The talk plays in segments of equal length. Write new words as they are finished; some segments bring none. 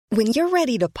When you're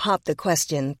ready to pop the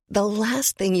question, the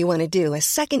last thing you want to do is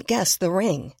second-guess the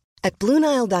ring. At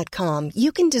BlueNile.com,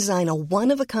 you can design a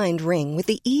one-of-a-kind ring with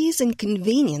the ease and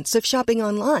convenience of shopping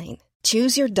online.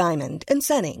 Choose your diamond and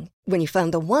setting. When you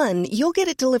find the one, you'll get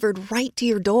it delivered right to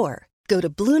your door. Go to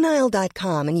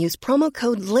BlueNile.com and use promo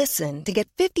code LISTEN to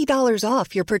get $50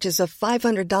 off your purchase of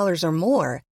 $500 or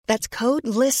more. That's code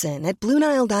LISTEN at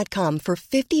BlueNile.com for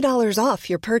 $50 off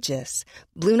your purchase.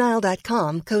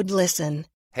 BlueNile.com, code LISTEN.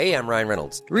 Hey, I'm Ryan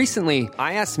Reynolds. Recently,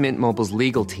 I asked Mint Mobile's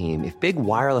legal team if big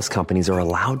wireless companies are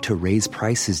allowed to raise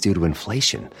prices due to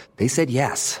inflation. They said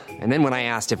yes. And then when I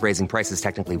asked if raising prices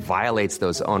technically violates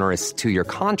those onerous two-year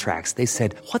contracts, they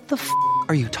said, "What the f***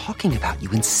 are you talking about,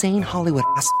 you insane Hollywood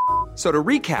ass?" So to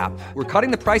recap, we're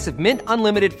cutting the price of Mint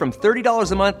Unlimited from $30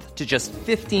 a month to just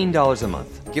 $15 a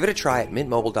month. Give it a try at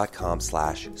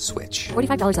mintmobile.com/switch.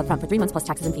 $45 up front for 3 months plus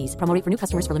taxes and fees. Promo rate for new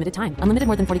customers for limited time. Unlimited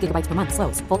more than 40 gigabytes per month.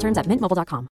 Slows full terms at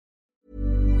mintmobile.com.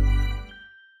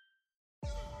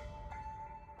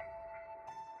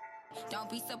 Don't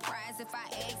be surprised if I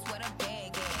ask what a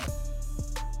bag is.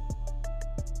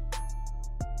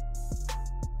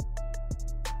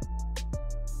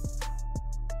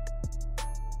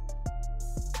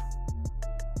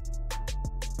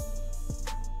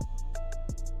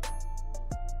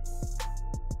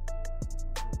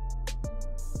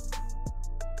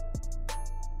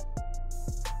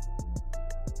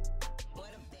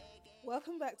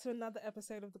 Welcome back to another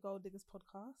episode of the Gold Diggers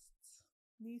podcast.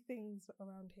 New things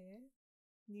around here,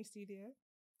 new studio,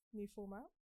 new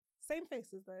format, same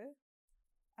faces though.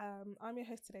 I'm your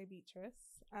host today,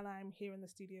 Beatrice, and I'm here in the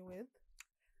studio with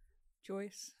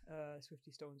Joyce,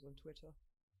 Swifty Stones on Twitter.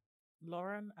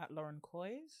 Lauren at Lauren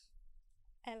Coys.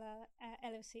 Ella at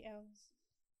LOCLs.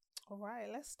 All right,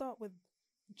 let's start with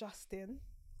Justin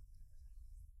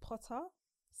Potter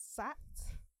sat.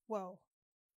 Well,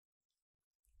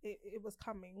 it was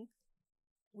coming,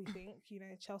 we think. You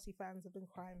know, Chelsea fans have been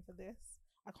crying for this.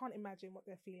 I can't imagine what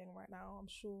they're feeling right now. I'm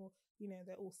sure, you know,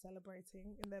 they're all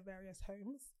celebrating in their various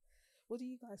homes. What do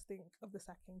you guys think of the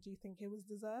sacking? Do you think it was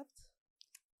deserved?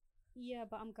 Yeah,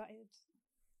 but I'm gutted.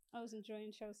 I was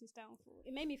enjoying Chelsea's downfall.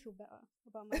 It made me feel better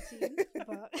about my team,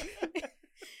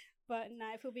 but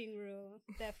nah, if we're being real,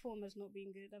 their form has not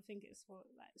been good. I think it's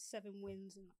 7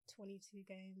 wins in 22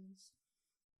 games.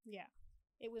 Yeah.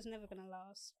 It was never going to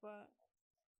last, but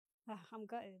I'm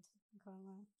gutted. I can't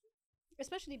lie.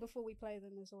 Especially before we play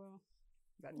them as well.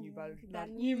 That new manager. That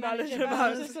new manager.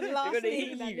 That's the last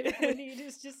thing that Liverpool need.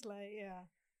 It's just like, yeah.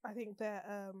 I think that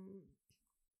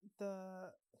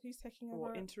who's taking over?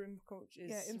 What, interim coach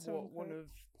is one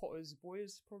of Potter's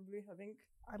boys, probably, I think.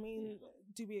 I mean,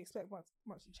 do we expect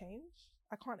much to change?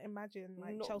 I can't imagine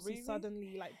Not Chelsea really.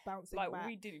 suddenly bouncing back.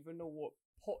 We didn't even know what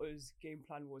Potter's game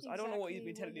plan was. Exactly. I don't know what he's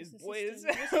been telling his boys.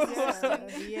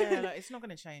 It's not going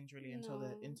to change really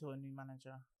until a new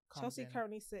manager comes Chelsea in.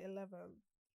 currently sit 11th.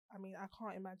 I mean, I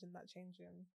can't imagine that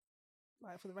changing.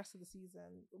 For the rest of the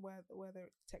season, where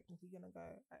they're technically going to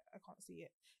go, I can't see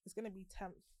it. It's going to be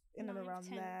 10th, in and around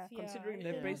 10th, there. Yeah. Considering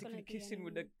they're basically kissing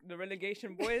with the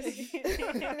relegation boys.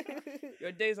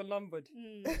 Your days are numbered.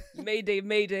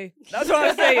 Mayday. That's what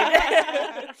I'm saying.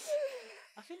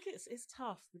 I think it's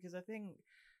tough because I think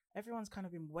everyone's kind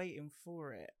of been waiting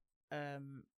for it.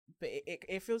 But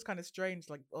it feels kind of strange,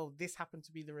 this happened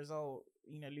to be the result,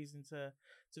 losing to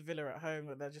Villa at home,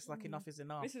 but they're just enough is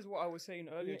enough. This is what I was saying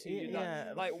earlier to you.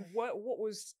 Yeah. What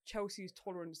was Chelsea's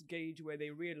tolerance gauge where they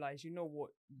realised, you know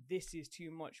what, this is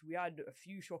too much? We had a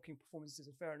few shocking performances,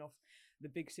 and fair enough, the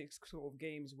big 6 sort of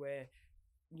games where,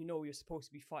 you're supposed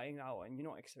to be fighting out and you're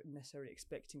not necessarily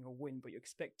expecting a win, but you're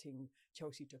expecting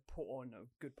Chelsea to put on a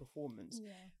good performance.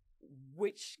 Yeah.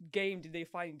 Which game did they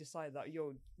finally decide that,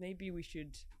 maybe we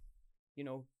should,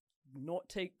 not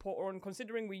take Potter on,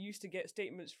 considering we used to get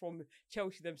statements from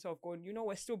Chelsea themselves going,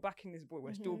 we're still backing this boy,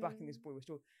 we're still backing this boy,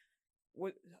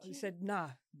 he said, nah,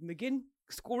 McGinn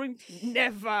scoring?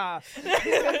 Never. You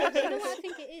know what I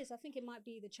think it is? I think it might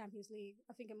be the Champions League.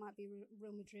 I think it might be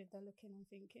Real Madrid. They're looking and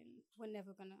thinking,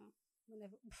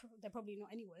 they're probably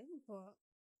not anyway, but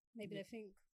maybe they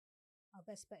think our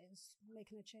best bet is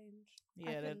making a change.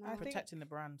 Yeah, they're protecting the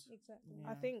brand. Exactly.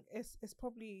 I think it's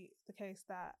probably the case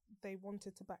that they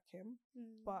wanted to back him,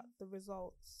 but the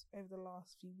results over the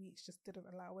last few weeks just didn't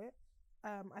allow it.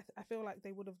 I feel like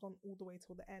they would have gone all the way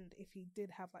till the end if he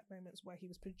did have moments where he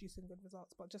was producing good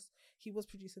results, but just he was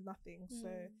producing nothing.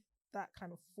 So that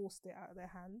kind of forced it out of their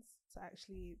hands to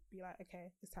actually be like,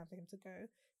 okay, it's time for him to go.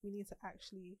 We need to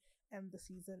actually end the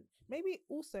season. Maybe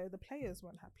also the players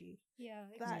weren't happy. Yeah,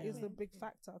 exactly. That is the big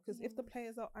factor, because if the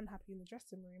players are unhappy in the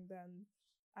dressing room, then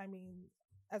I mean,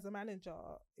 as a manager,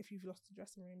 if you've lost the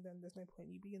dressing room, then there's no point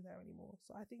you being there anymore.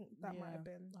 So I think that might have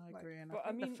been. I like, agree, and But I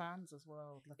I think mean, the fans as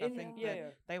well. Like, I think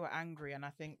that they were angry, and I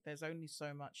think there's only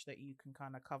so much that you can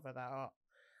kind of cover that up.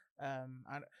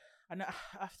 And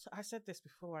I said this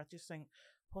before. I just think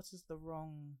Potter's the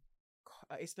wrong.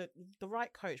 It's the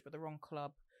right coach, but the wrong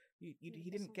club. He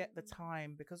didn't get the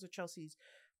time because of Chelsea's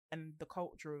and the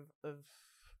culture of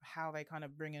how they kind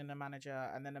of bring in a manager,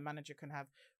 and then a manager can have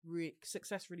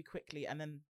success really quickly, and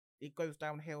then it goes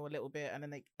downhill a little bit, and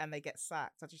then they get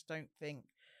sacked. I just don't think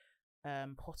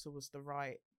Potter was the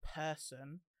right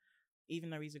person,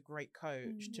 even though he's a great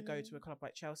coach, to go to a club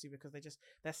like Chelsea, because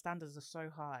their standards are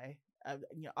so high.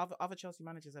 Other Chelsea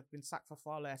managers have been sacked for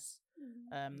far less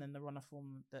than the run of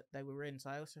form that they were in.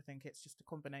 So I also think it's just a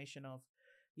combination of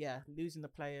losing the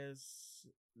players,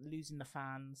 losing the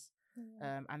fans,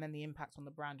 and then the impact on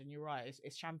the brand. And you're right,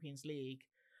 it's Champions League.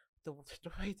 The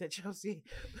way that Chelsea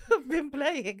have been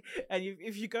playing, and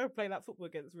if you go play that football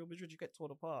against Real Madrid, you get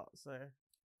torn apart. So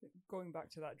going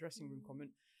back to that dressing room comment,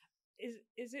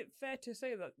 is it fair to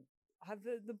say that have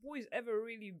the boys ever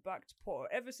really backed Potter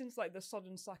ever since like the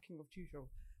sudden sacking of Tuchel?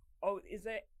 Oh, is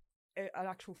there an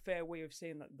actual fair way of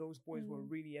saying that those boys were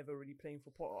really ever really playing for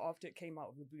Potter after it came out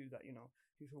of the blue that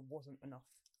Tuchel wasn't enough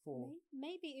for?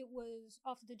 Maybe it was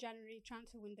after the January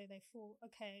transfer window they thought,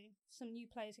 okay, some new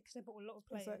players, because they bought a lot of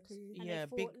players. Exactly. Yeah,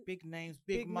 thought, big names,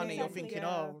 big money. Exactly.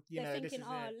 You're thinking, this is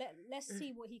it. Let's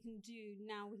see what he can do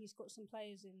now he's got some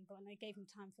players in. But they gave him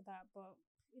time for that, but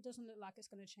it doesn't look like it's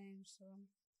going to change. So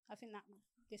I think that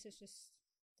this is just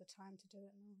the time to do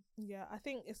it now. Yeah, I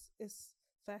think it's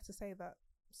fair to say that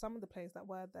some of the players that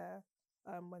were there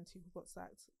when Tuchel got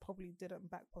sacked probably didn't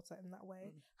back Potter in that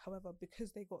way. However,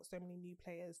 because they got so many new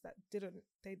players that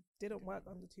didn't work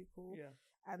under Tuchel,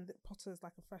 and Potter's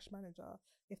like a fresh manager,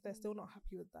 if they're still not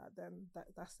happy with that, then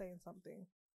that's saying something.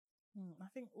 I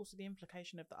think also the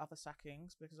implication of the other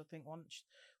sackings, because I think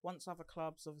once other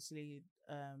clubs, obviously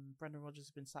Brendan Rodgers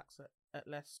has been sacked at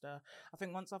Leicester. I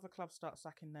think once other clubs start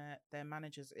sacking their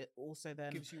managers, it also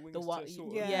then gives you wings the one, to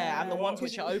sort of, and the ones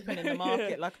which are open in the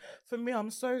market. Like for me, I'm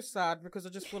so sad because I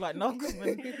just feel like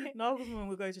Nagelsmann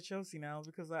will go to Chelsea now,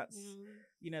 because that's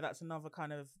that's another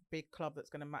kind of big club that's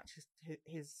going to match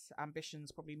his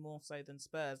ambitions probably more so than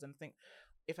Spurs. And I think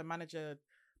if a manager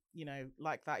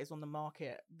like that is on the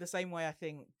market, the same way I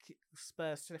think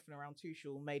Spurs sniffing around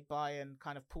Tuchel made Bayern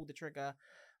kind of pull the trigger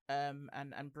and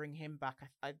bring him back.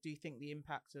 I do think the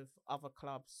impact of other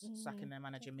clubs sacking their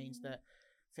manager means that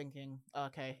thinking,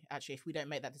 okay, actually, if we don't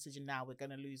make that decision now, we're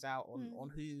going to lose out on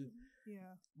who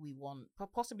we want.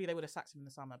 Possibly they would have sacked him in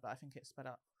the summer, but I think it sped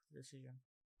up the decision.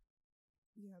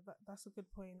 Yeah, that's a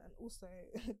good point. And also,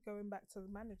 going back to the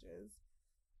managers,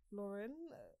 Lauren,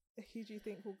 who do you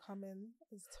think will come in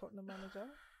as Tottenham manager?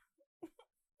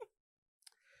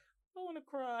 I want to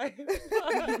cry.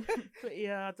 But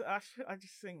yeah, I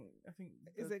just think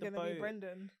is it going to be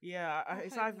Brendan? Yeah,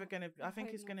 it's either going to. I think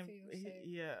it's going to.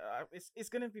 Yeah, it's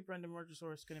going to be Brendan Rodgers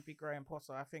or it's going to be Graham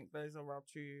Potter. I think those are our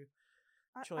two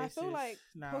choices. I feel like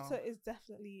now. Potter is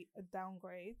definitely a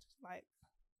downgrade. Like,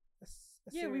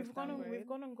 we've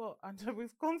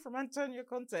gone from Antonio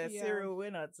Conte, a serial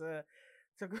winner, to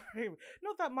Graham.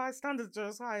 Not that my standards are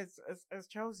as high as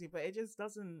Chelsea, but it just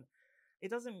doesn't.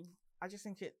 I just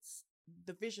think it's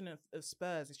the vision of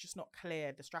Spurs. It's just not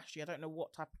clear. The strategy. I don't know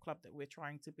what type of club that we're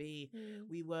trying to be.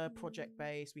 We were project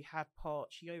based. We had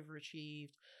Poch. He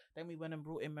overachieved. Then we went and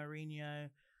brought in Mourinho.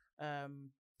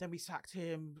 Then we sacked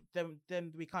him.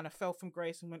 Then we kind of fell from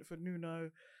grace and went for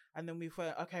Nuno. And then we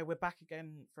were okay. We're back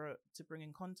again to bring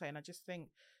in Conte. And I just think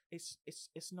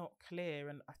it's not clear.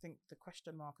 And I think the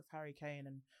question mark of Harry Kane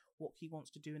and what he wants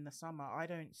to do in the summer. I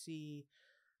don't see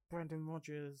Brendan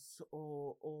Rodgers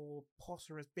or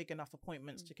Potter as big enough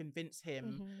appointments to convince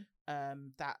him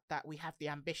that we have the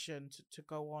ambition to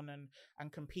go on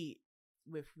and compete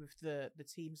with the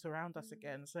teams around us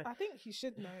again. So I think he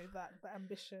should know that the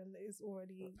ambition is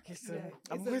already.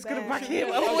 I'm always going to back him.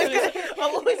 I'm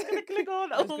always going to click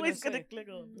on. I'm always going to click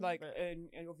on. Like, and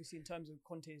obviously in terms of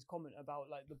Conte's comment about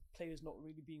like the players not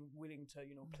really being willing to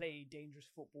play dangerous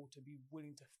football, to be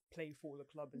willing to play for the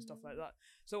club and stuff like that.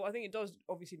 So I think it does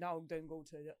obviously now then go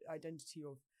to the identity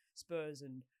of Spurs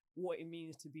and what it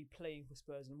means to be playing for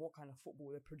Spurs and what kind of football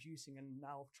they're producing, and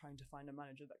now trying to find a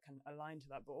manager that can align to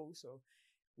that. But also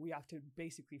we have to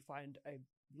basically find a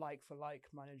like for like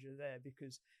manager there,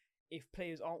 because if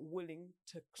players aren't willing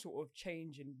to sort of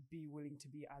change and be willing to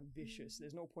be ambitious,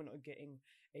 there's no point of getting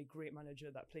a great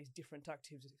manager that plays different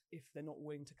tactics if they're not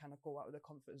willing to kind of go out of their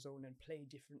comfort zone and play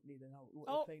differently than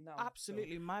what they play now.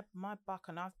 Absolutely. So. My buck,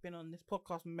 and I've been on this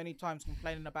podcast many times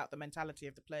complaining about the mentality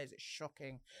of the players. It's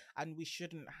shocking. And we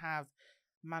shouldn't have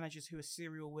managers who are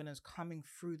serial winners coming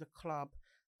through the club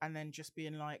and then just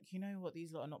being like, you know what,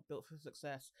 these lot are not built for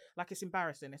success. Like, it's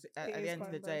embarrassing. At the end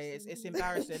of the day, it's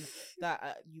embarrassing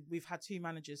that we've had two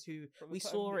managers who we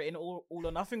saw it in all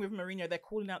or nothing with Mourinho. They're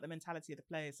calling out the mentality of the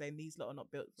players, saying these lot are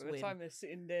not built to win. By the time they're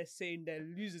sitting there saying they're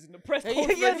losers in the press conference,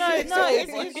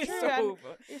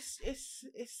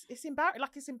 it's embarrassing.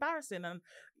 Like, it's embarrassing, and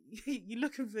you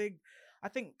look and think. I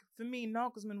think for me,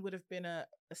 Nagelsmann would have been a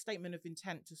statement of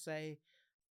intent to say,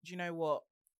 do you know what?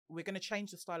 We're going to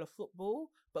change the style of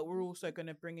football, but we're also going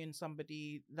to bring in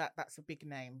somebody that's a big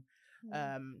name,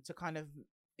 to kind of,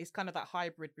 it's kind of that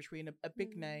hybrid between a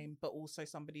big name, but also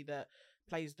somebody that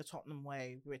plays the Tottenham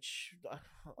way, which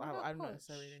I'm not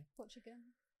necessarily. Poch again.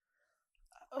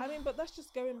 I mean, but that's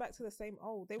just going back to the same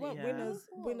old. They weren't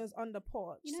winners under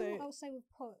Poch. You know what I'll say with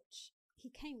Poch? He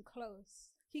came close.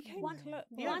 He came one close.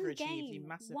 game,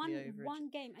 one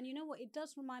game, and you know what? It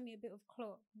does remind me a bit of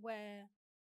Klopp, where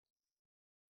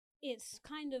it's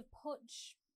kind of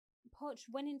Poch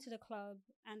went into the club,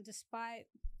 and despite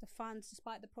the fans,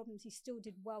 despite the problems, he still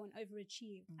did well and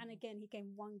overachieved. And again, he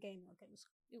came one game.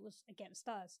 It was against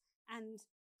us, and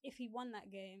if he won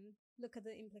that game, look at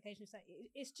the implications. That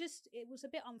it was a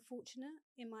bit unfortunate,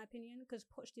 in my opinion, because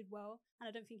Poch did well, and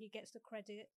I don't think he gets the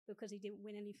credit because he didn't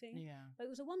win anything. Yeah, but it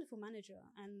was a wonderful manager,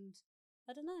 and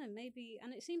I don't know, maybe,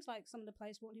 and it seems like some of the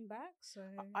players want him back. So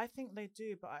I think they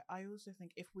do, but I also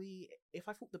think if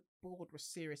I thought the board was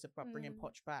serious about bringing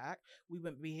Poch back, we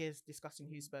wouldn't be here discussing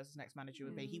who Spurs' next manager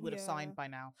would be. He would have signed by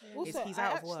now. Yeah. Also, he's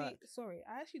out of work.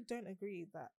 I actually don't agree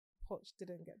that Poch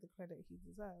didn't get the credit he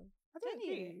deserved. I don't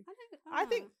agree. I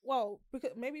think, well,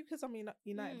 because I'm a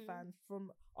United fan,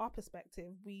 from our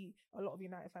perspective, a lot of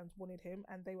United fans wanted him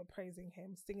and they were praising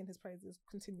him, singing his praises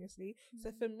continuously.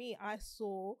 So for me, I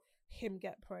saw him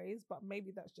get praise, but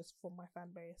maybe that's just from my fan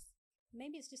base.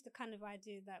 Maybe it's just the kind of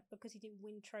idea that because he didn't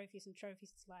win trophies, and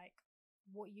trophies is like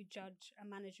what you judge a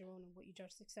manager on and what you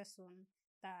judge success on,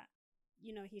 that,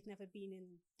 you know, he's never been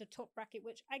in the top bracket,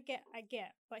 which I get,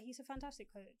 but he's a fantastic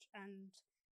coach, and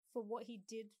for what he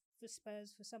did for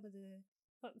Spurs, for some of the,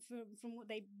 but from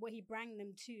what he brought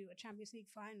them to a Champions League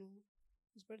final,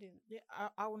 was brilliant. Yeah,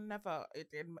 I will never,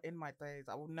 in my days,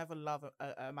 I will never love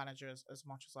a manager as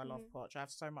much as I love Poch. I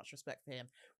have so much respect for him,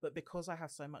 but because I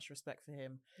have so much respect for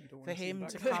him, for him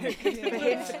to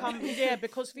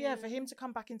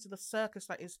come back into the circus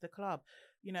that is the club,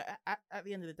 you know, at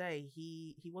the end of the day,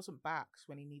 he wasn't backed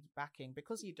when he needed backing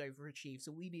because he'd overachieved.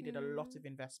 So we needed a lot of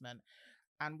investment.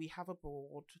 And we have a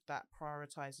board that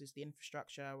prioritises the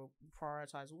infrastructure, will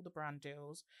prioritise all the brand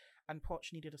deals. And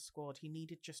Poch needed a squad. He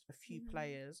needed just a few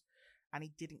players, and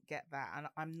he didn't get that. And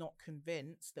I'm not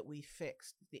convinced that we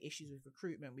fixed the issues with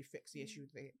recruitment. We fixed the issue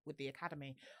with the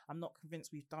academy. I'm not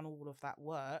convinced we've done all of that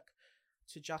work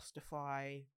to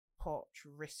justify Poch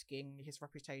risking his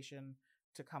reputation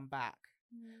to come back.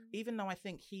 Even though I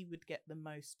think he would get the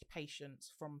most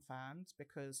patience from fans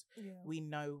because we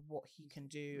know what he can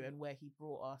do and where he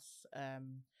brought us.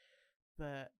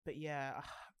 But yeah,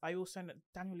 I also know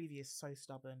Daniel Levy is so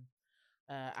stubborn,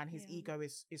 and his ego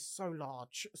is so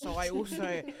large. So I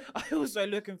also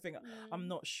look and think I'm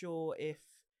not sure if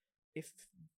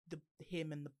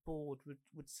him and the board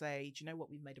would say, do you know what,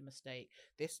 we've made a mistake.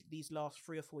 These last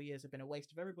 3 or 4 years have been a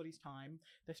waste of everybody's time.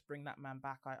 Let's bring that man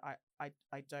back.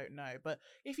 I don't know. But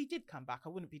if he did come back, I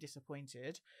wouldn't be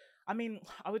disappointed. I mean,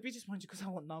 I would be disappointed because I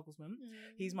want Nagelsmann.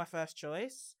 He's my first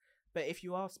choice. But if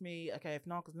you ask me, okay, if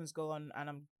Nagelsmann's gone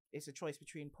and it's a choice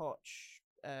between Poch,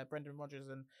 Brendan Rodgers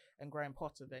and Graham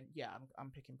Potter, then yeah,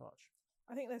 I'm picking Poch.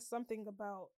 I think there's something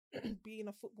about being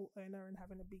a football owner and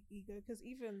having a big ego, because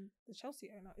even the Chelsea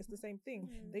owner is the same thing.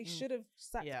 They should have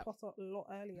sacked Potter a lot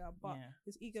earlier, but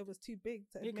his ego was too big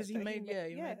to admit because he made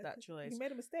that choice. He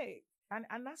made a mistake,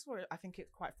 and that's where I think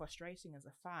it's quite frustrating as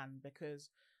a fan, because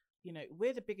you know,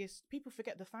 we're the biggest. People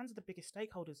forget the fans are the biggest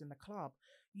stakeholders in the club.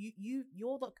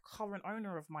 You're the current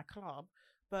owner of my club,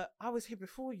 but I was here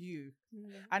before you,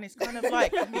 and it's kind of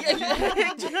like, do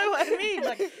you know what I mean?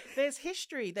 Like, there's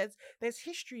history. There's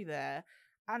history there,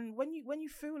 and when you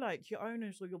feel like your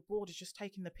owners or your board is just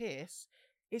taking the piss,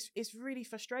 it's really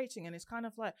frustrating, and it's kind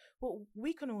of like, well,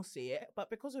 we can all see it, but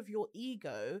because of your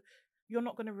ego, you're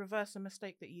not going to reverse a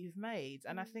mistake that you've made.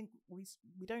 And I think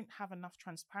we don't have enough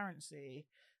transparency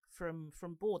from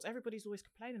boards. Everybody's always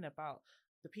complaining about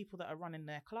the people that are running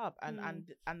their club and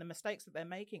the mistakes that they're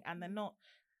making, and they're not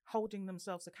holding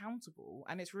themselves accountable.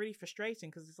 And it's really frustrating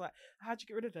because it's like, how'd you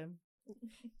get rid of them?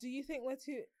 Do you think we're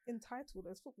too entitled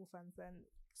as football fans then,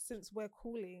 since we're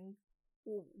calling,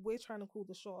 or we're trying to call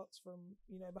the shots from,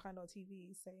 you know, behind our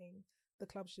TVs saying the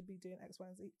club should be doing X, Y,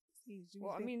 and Z?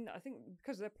 Well, I mean, I think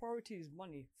because their priority is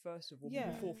money, first of all,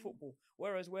 before football.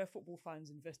 Whereas we're football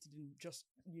fans invested in just,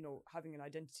 you know, having an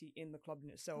identity in the club in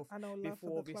itself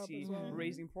before obviously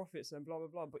raising profits and blah, blah,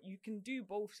 blah. But you can do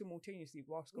both simultaneously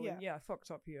whilst going, I fucked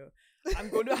up here. I'm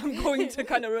going to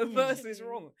kind of reverse this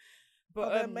wrong. But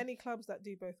there are many clubs that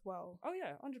do both well. Oh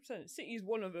yeah, 100%. City is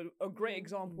one of a great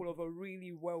example of a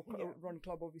really well run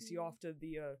club. Obviously, after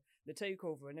the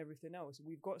takeover and everything else,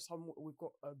 we've got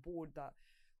a board that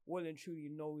well and truly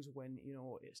knows when, you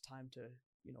know, it's time to,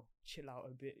 you know, chill out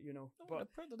a bit, you know. But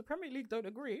the Premier League don't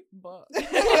agree. But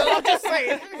I'm just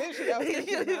saying.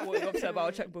 What, you're upset about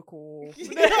a checkbook or?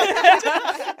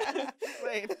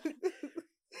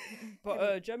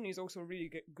 But Germany is also a really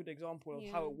good example of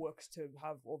how it works to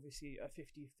have obviously a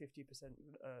 50%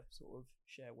 sort of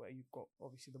share, where you've got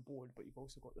obviously the board, but you've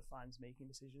also got the fans making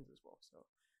decisions as well. So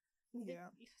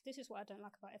this is what I don't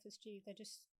like about FSG.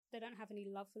 They don't have any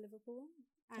love for Liverpool,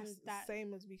 and that's that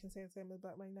same as we can say the same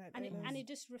about Man United, and it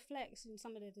just reflects in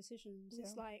some of their decisions.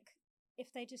 It's like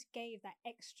if they just gave that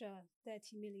extra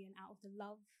 30 million out of the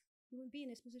love, we wouldn't be in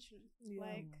this position.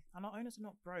 Like, and our owners are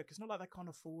not broke. It's not like they can't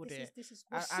afford it. This is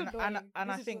and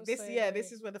I think this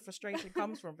is where the frustration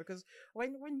comes from, because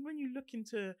when you look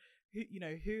into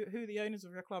who the owners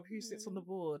of your club, who sits on the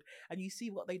board, and you see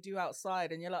what they do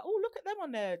outside, and you're like, oh, look at them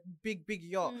on their big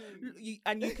yacht,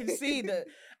 and you can see that.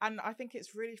 And I think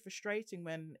it's really frustrating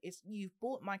when you've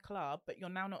bought my club, but you're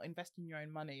now not investing your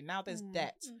own money. Now there's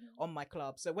debt on my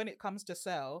club, so when it comes to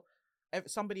sell,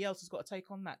 somebody else has got to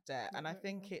take on that debt. And I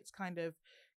think it's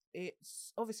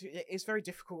obviously it's very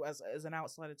difficult as an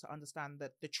outsider to understand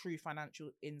the true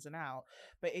financial ins and out,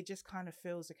 but it just kind of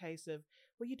feels a case of,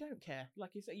 well, you don't care,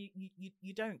 like you say,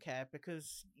 you don't care,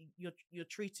 because you're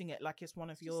treating it like it's one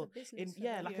of your a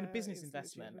business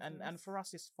investment, and for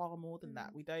us it's far more than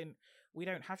that. We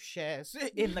don't have shares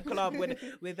in the club.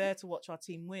 We're there to watch our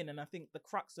team win. And I think the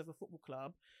crux of a football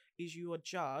club is you are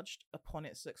judged upon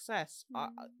its success.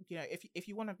 If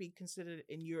you want to be considered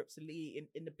in Europe's elite,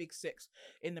 in the Big Six,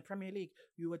 in the Premier League,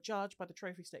 you are judged by the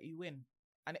trophies that you win.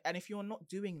 And if you're not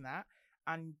doing that,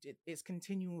 and it's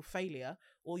continual failure,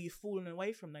 or you've fallen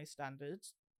away from those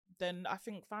standards, then I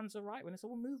think fans are right when they say,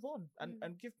 well, move on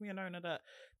and give me an owner that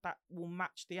will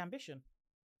match the ambition.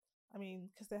 I mean,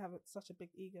 because they have such a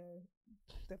big ego,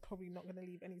 they're probably not going to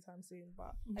leave anytime soon.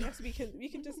 But I guess we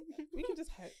can just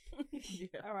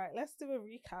hope. All right, let's do a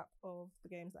recap of the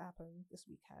games that happened this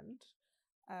weekend.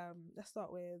 Let's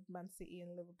start with Man City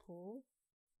and Liverpool.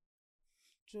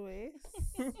 Joyce,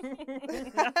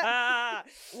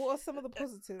 what are some of the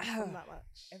positives from that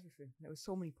match? Everything. There were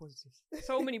so many positives.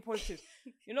 So many positives.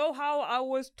 You know how I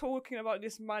was talking about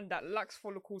this man that lacks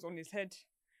follicles on his head?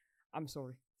 I'm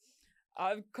sorry.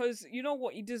 Because you know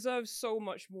what, he deserves so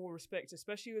much more respect,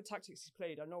 especially the tactics he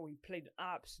played. I know he played an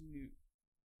absolute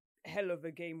hell of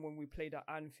a game when we played at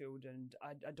Anfield, and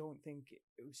I don't think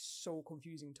it was so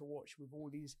confusing to watch with all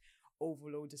these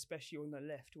overloads, especially on the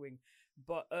left wing.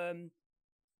 But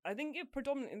I think it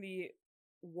predominantly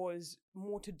was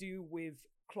more to do with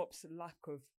Klopp's lack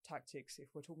of tactics.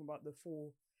 If we're talking about the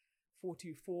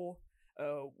 4-2-4,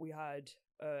 we had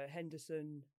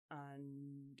Henderson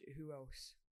and who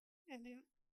else? Elliot.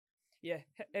 Yeah,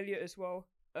 Elliot as well.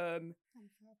 And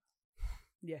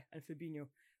Fabinho.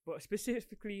 But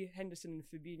specifically Henderson and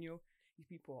Fabinho, these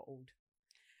people are old.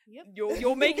 Yep.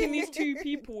 You're making these two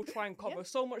people try and cover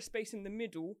so much space in the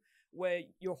middle, where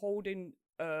you're holding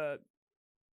a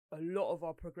lot of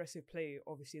our progressive play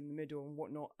obviously in the middle and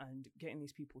whatnot, and getting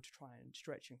these people to try and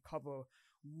stretch and cover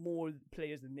more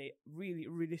players than they really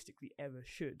realistically ever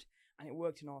should. And it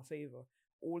worked in our favour.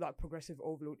 All that progressive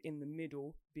overload in the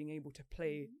middle, being able to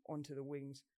play onto the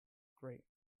wings. Great.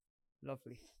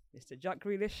 Lovely. Mr. Jack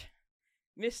Grealish.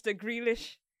 Mr.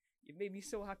 Grealish. You made me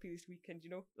so happy this weekend, you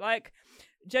know? Like,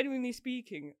 genuinely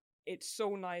speaking, it's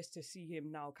so nice to see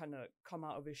him now kind of come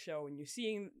out of his shell, and you're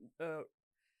seeing the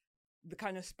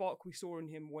kind of spark we saw in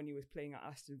him when he was playing at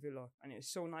Aston Villa, and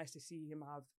it's so nice to see him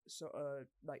have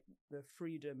like the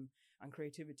freedom and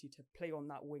creativity to play on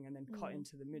that wing and then cut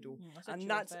into the middle. And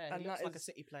that's like a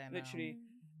City player now. Literally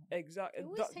exactly. It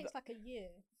always takes like a year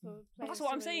for players. That's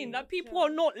what I'm saying. really that people are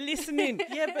not listening. But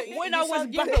when I was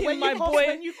backing my boy,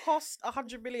 when you cost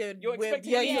 100 million, you're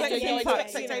expecting your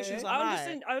expectations are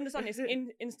high. I understand it's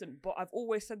instant, but I've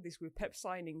always said this with Pep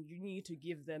signing, you need to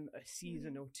give them a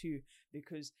season or two,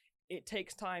 because it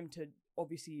takes time to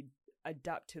obviously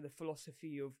adapt to the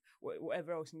philosophy of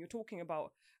whatever else. And you're talking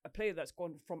about a player that's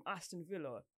gone from Aston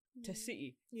Villa to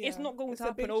City. It's not going to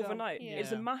happen overnight.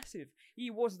 It's a massive. He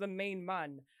was the main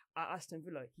man at Aston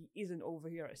Villa. He isn't over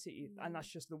here at City, and that's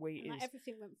just the way it is.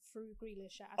 Everything went through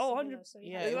Grealish at Aston Villa, so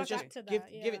it was just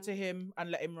give it to him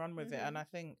and let him run with it. And I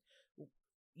think,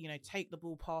 take the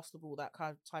ball, pass the ball, that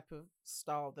kind of type of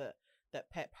style that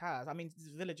Pep has. I mean,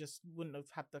 Villa just wouldn't have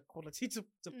had the quality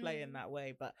to play in that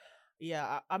way. But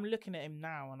I'm looking at him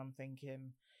now and I'm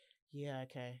thinking,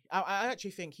 okay. I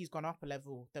actually think he's gone up a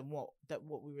level than what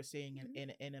we were seeing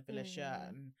in a Villa shirt.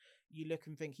 And you look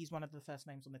and think he's one of the first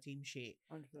names on the team sheet.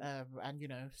 And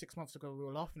 6 months ago we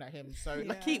were laughing at him. So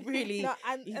he really,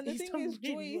 and the thing is,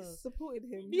 Joy supported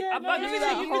him. I back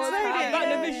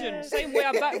the vision. Same way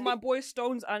I back my boy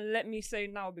Stones. And let me say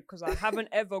now, because I haven't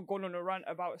ever gone on a rant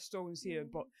about Stones here,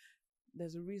 but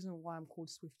there's a reason why I'm called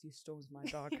Swifty Stones, my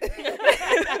dog.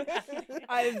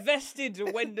 I invested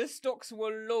when the stocks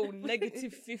were low,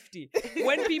 -50.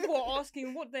 When people are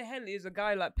asking what the hell is a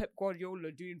guy like Pep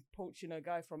Guardiola doing, poaching a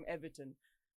guy from Everton,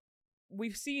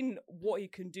 we've seen what he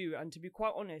can do. And to be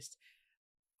quite honest,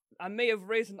 I may have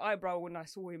raised an eyebrow when I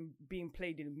saw him being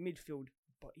played in midfield,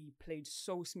 but he played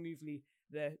so smoothly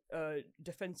the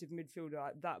defensive midfielder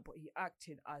at that, but he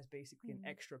acted as basically an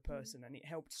extra person, and it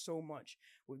helped so much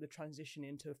with the transition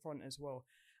into the front as well.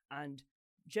 And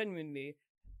genuinely,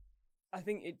 I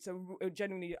think it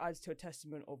genuinely adds to a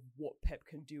testament of what Pep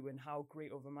can do and how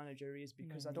great of a manager he is,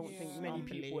 because I don't think many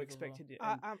people expected it.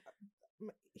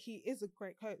 He is a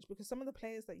greake coach, because some of the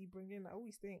players that you bring in, I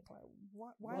always think like,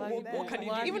 why what can he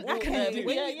do? Even what can he do?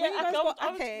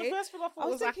 The first thing I thought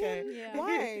was Ake.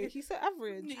 Why? He's so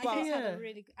average. Ake's had a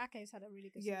really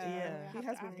good season. He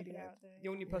has been really good. The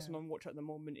only person on watch at the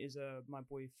moment is my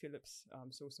boy Phillips.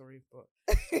 I'm so sorry, but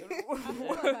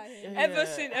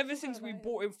ever since we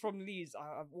bought him from Leeds,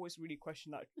 I've always really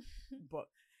questioned that. But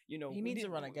he needs to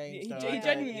run a game. He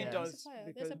genuinely does,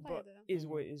 because but is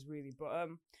what it is really. But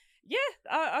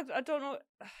I don't know.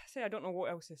 I don't know what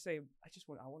else to say.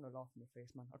 I want to laugh in the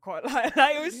face, man. I quite like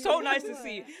it was so nice to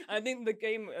see. And I think the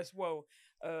game as well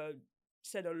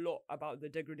said a lot about the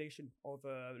degradation of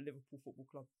Liverpool Football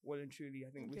Club. Well and truly,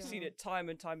 I think we've seen it time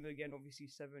and time again. Obviously,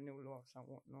 7-0 loss and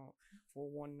whatnot,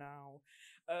 4-1 now.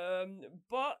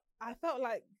 But I felt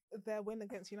like their win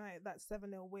against United, that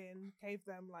 7-0 win, gave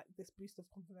them like this boost of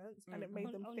confidence, and it made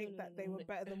them think that they were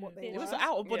better than what they were. It was an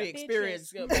out of body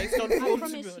experience based on form.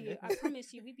 I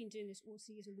promise you, we've been doing this all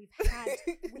season. We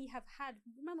have had.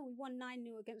 Remember, we won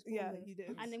 9-0 against Bournemouth, you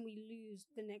did, and then we lose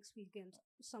the next week against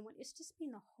someone. It's just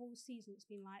been the whole season. It's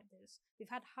been like this. We've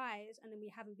had highs, and then we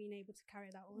haven't been able to carry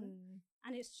that on,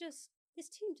 and it's just. This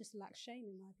team just lacks shame,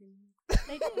 in my opinion.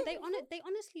 They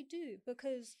honestly do,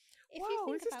 because if you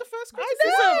think is this about, the first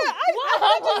criticism?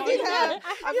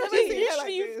 I've never seen her like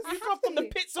this. You come from the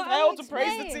pits of hell to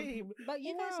praise the team. But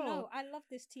you guys know, I love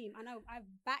this team. I know I've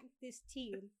backed this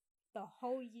team the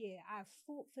whole year. I've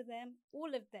fought for them,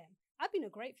 all of them. I've been a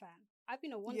great fan. I've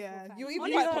been a wonderful fan. You were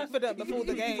even quite confident before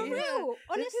the game. For real.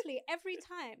 Honestly, every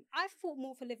time I've fought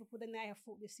more for Liverpool than they have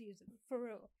fought this season. For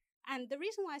real. And the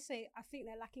reason why I say I think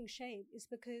they're lacking shame is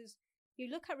because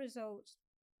you look at results,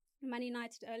 Man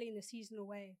United early in the season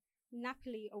away,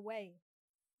 Napoli away,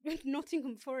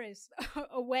 Nottingham Forest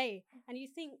away, and you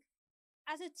think,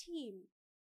 as a team,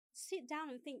 sit down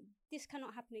and think, this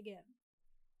cannot happen again.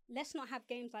 Let's not have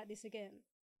games like this again.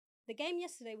 The game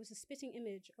yesterday was a spitting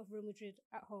image of Real Madrid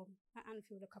at home at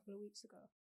Anfield a couple of weeks ago.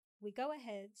 We go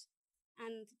ahead,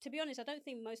 and to be honest, I don't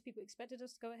think most people expected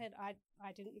us to go ahead. I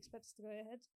didn't expect us to go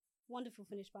ahead. Wonderful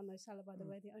finish by Mo Salah, by the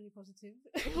way, the only positive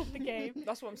of the game.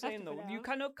 That's what I'm saying, though. You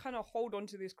kind of hold on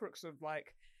to this crux of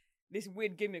like this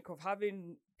weird gimmick of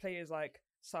having players like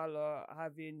Salah,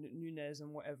 having Nunez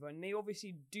and whatever, and they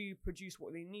obviously do produce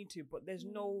what they need to, but there's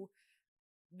no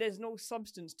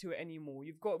substance to it anymore.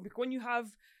 You've got, when you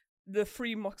have the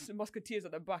three musketeers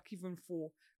at the back, even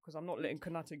four, because I'm not letting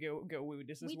Kanata get away with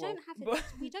this as well.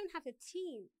 We don't have a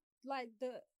team. Like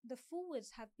the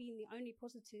forwards have been the only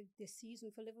positive this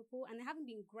season for Liverpool, and they haven't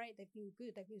been great. They've been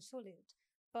good. They've been solid,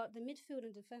 but the midfield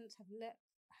and defense have let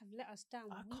us down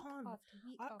week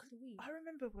after week. I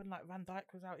remember when like Van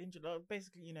Dijk was out injured.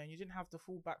 Basically, you didn't have the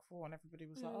full back four, and everybody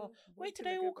was like, "Oh, wait till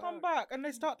they all come back and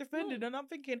they start defending." And I'm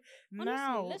thinking,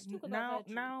 Honestly,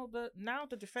 now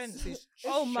the defense is.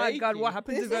 Oh my God, what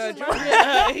happened to Virgil?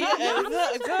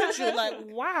 Virgil, like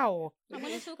wow. I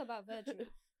want to talk about Virgil.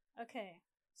 Okay.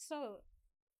 So,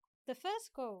 the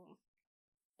first goal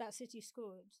that City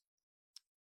scored,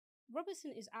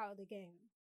 Robertson is out of the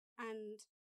game. And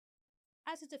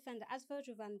as a defender, as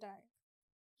Virgil van Dijk,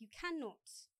 you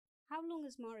cannot How long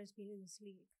has Mahrez been in this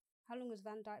league? How long has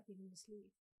Van Dijk been in this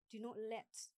league? Do not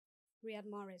let Riyad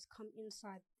Mahrez come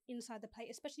inside the play,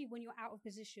 especially when you're out of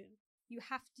position. He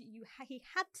had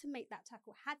to make that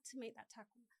tackle,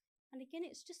 And again,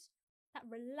 it's just that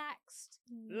relaxed,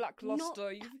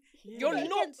 lackluster.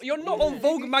 You're not on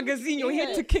Vogue magazine. You're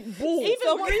here to kick balls.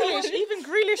 Even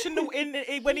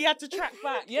Grealish when he had to track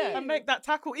back and make that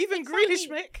tackle. Even Grealish,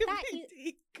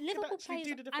 Liverpool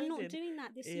players are not doing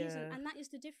that this season, and that is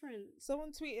the difference.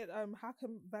 Someone tweeted, "How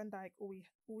come Van Dijk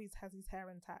always has his hair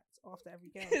intact after every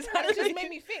game?" It just made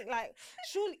me think, like,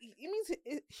 surely it means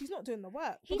he's not doing the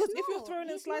work. Because if you're throwing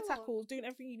in slide tackles, doing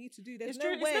evering you need to do, there's no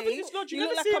way you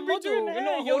look like a model. You're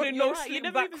not holding no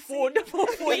slip back forward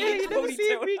before you never see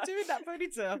him doing that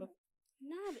ponytail.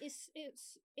 No,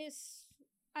 it's.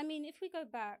 I mean, if we go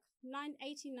back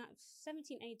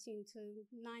 17, 18 to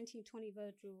 19, 20,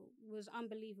 Virgil was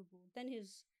unbelievable. Then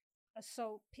his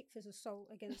Pickford's assault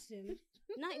against him.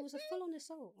 No, it was a full-on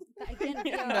assault. That again.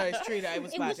 No, it's true that it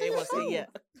was bad. It was, yeah.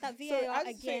 That VAR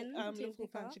again. Liverpool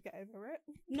fans should get over it.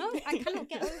 No, I cannot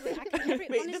get over it. I can never.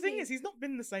 But the thing is, he's not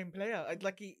been the same player.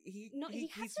 Like he's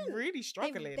really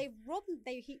struggling.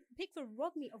 Pickford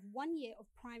robbed me of 1 year of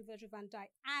prime Virgil van Dijk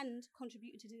and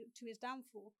contributed to his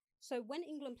downfall. So when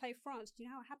England play France, do you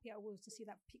know how happy I was to see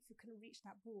that Pickford couldn't reach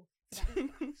that ball? I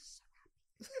was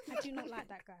so happy. I do not like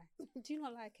that guy. I do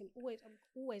not like him. I'm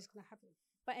always gonna have him.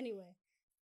 But anyway,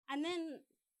 and then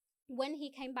when he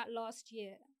came back last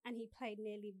year and he played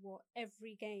nearly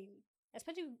every game,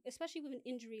 especially with an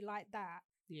injury like that.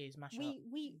 Yeah, he's mashed up.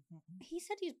 He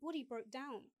said his body broke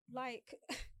down. Like,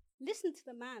 listen to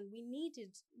the man. We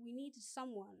needed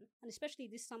someone, and especially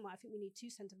this summer, I think we need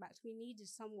 2 centre backs. We needed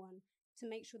someone to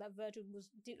make sure that Virgil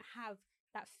didn't have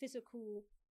that physical,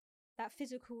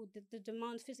 the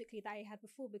demands physically that he had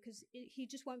before, because he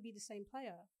just won't be the same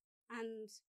player. And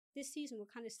this season, we're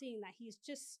kind of seeing that he's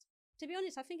just, to be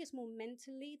honest, I think it's more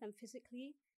mentally than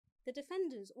physically. The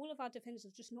defenders, all of our defenders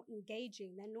are just not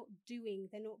engaging. They're not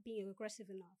being aggressive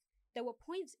enough. There were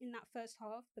points in that first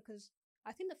half, because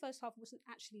I think the first half wasn't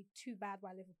actually too bad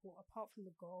by Liverpool, apart from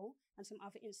the goal and some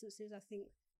other instances. I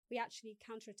think we actually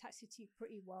counter-attacked City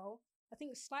pretty well. I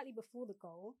think slightly before the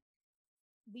goal,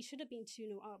 we should have been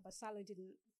 2-0 up, but Salah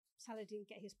didn't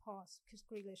get his pass because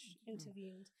Grealish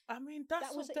intervened. I mean,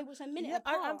 it was a minute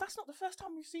apart. And that's not the first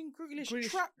time we've seen Grealish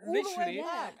track all the way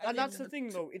back. And that's the thing,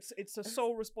 though. It's a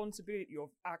sole responsibility of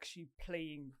actually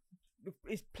playing.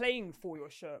 It's playing for your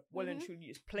shirt, well and truly.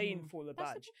 It's playing for the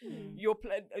badge.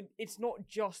 It's not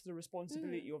just the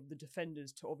responsibility of the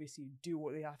defenders to obviously do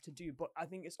what they have to do, but I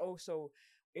think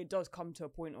it does come to a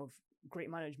point of great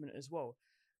management as well.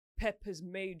 Pep has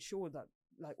made sure that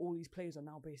like all these players are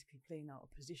now basically playing out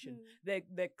of position. They're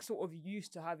sort of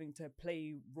used to having to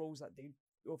play roles that they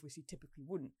obviously typically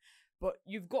wouldn't. But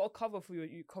you've got to cover for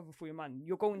your man.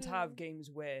 You're going to have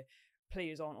games where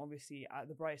players aren't obviously at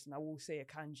the brightest, and I will say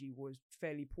Akanji was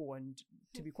fairly poor, and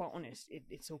to be quite honest,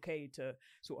 it's okay to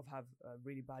sort of have a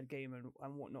really bad game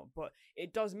and whatnot, but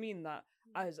it does mean that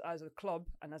as a club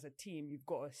and as a team, you've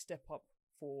got to step up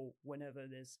for whenever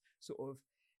there's sort of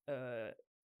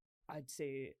I'd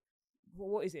say,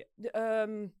 what is it?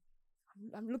 I'm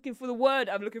looking for the word.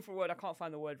 I can't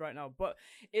find the word right now, but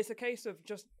it's a case of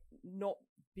just not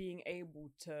being able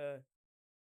to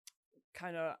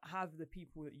kind of have the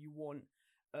people that you want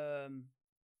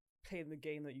playing the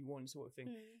game that you want, sort of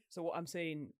thing. So what I'm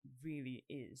saying really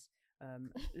is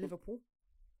Liverpool,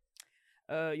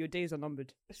 your days are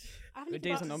numbered. Your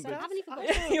days are numbered.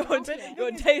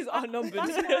 Your days are numbered.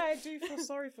 That's why I do feel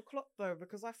sorry for Klopp, though,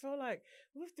 because I feel like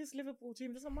with this Liverpool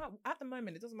team, doesn't matter at the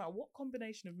moment. It doesn't matter what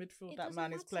combination of midfield that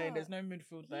man is playing. There's no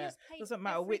midfield there. Doesn't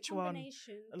matter which one.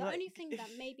 The only thing that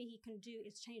maybe he can do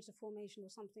is change the formation or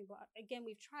something. But again,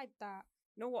 we've tried that.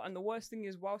 You know what? And the worst thing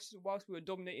is, whilst we were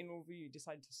dominating over you,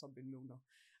 decided to sub in Milner.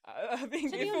 I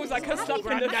think it feels like a slap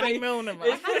in the face.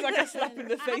 It feels like a slap in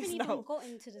the face now. I haven't even got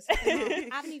into the second half.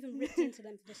 I haven't even ripped into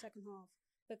them for the second half,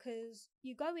 because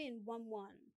you go in 1-1.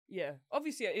 Yeah,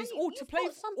 obviously it's all to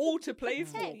play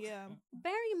for. Yeah.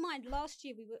 Bearing in mind, last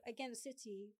year we were against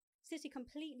City. City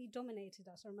completely dominated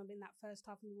us. I remember in that first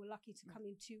half, and we were lucky to come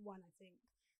in 2-1, I think,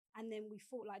 and then we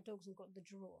fought like dogs and got the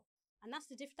draw. And that's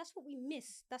the That's what we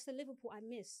miss. That's the Liverpool I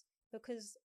miss,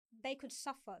 because they could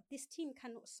suffer. This team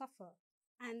cannot suffer.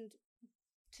 And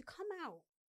to come out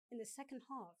in the second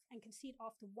half and concede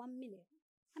after 1 minute,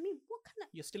 I mean, what kind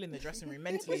of... You're still in the dressing room.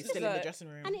 Mentally, still in the dressing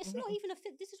room. And it's not even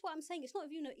this is what I'm saying. It's not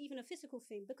even a physical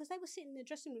thing, because they were sitting in the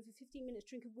dressing room for 15 minutes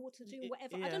drinking water, doing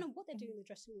whatever. Yeah. I don't know what they're doing in the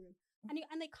dressing room.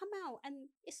 And they come out and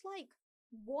it's like,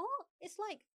 what? It's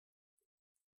like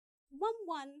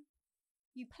 1-1.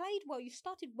 you played well, you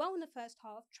started well in the first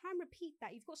half, try and repeat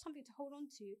that. You've got something to hold on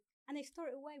to, and they throw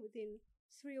it away within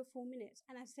 3 or 4 minutes.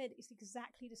 And I said, it's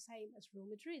exactly the same as Real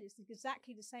Madrid. It's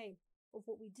exactly the same of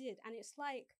what we did. And it's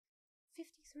like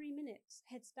 53 minutes,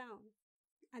 heads down,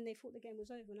 and they thought the game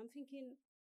was over. And I'm thinking,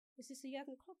 is this a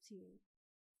Jurgen Klopp team?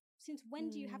 Since when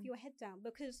do you have your head down?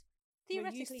 Because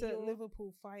theoretically, we're used to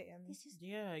Liverpool fighting.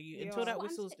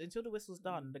 Until the whistle's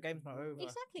done, the game's not over.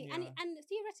 Exactly, Yeah. and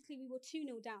theoretically, we were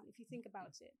 2-0 down. If you think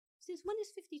about it, since when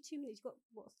is 52 minutes? You've got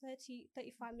what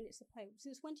 35 minutes to play.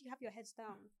 Since when do you have your heads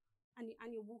down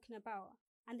and you're walking about?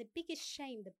 And the biggest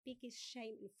shame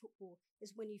in football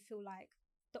is when you feel like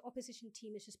the opposition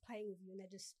team is just playing with you and they're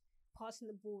just passing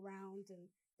the ball around and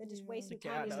they're just wasting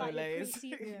time. It's like I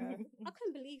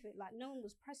couldn't believe it. Like, no one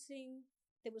was pressing.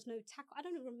 There was no tackle. I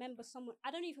don't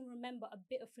even remember a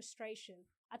bit of frustration.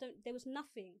 There was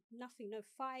nothing, no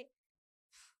fight.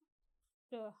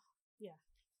 Yeah.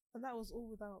 And that was all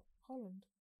without Holland.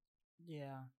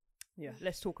 Yeah.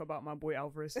 Let's talk about my boy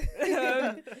Alvarez.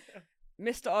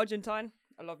 Mr. Argentine,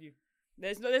 I love you.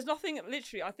 There's nothing,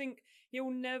 literally, I think he'll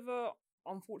never,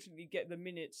 unfortunately, get the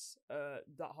minutes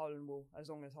that Haaland will, as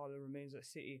long as Haaland remains at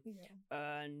City. Yeah.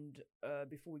 And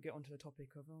before we get onto the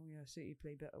topic of, City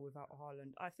play better without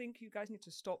Haaland, I think you guys need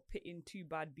to stop pitting two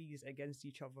bad bees against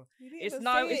each other. It's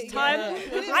time.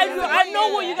 I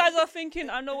know what you guys are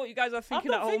thinking. I know what you guys are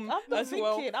thinking at home as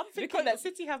well. I'm thinking that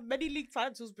City have many league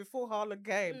titles before Haaland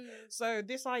came. So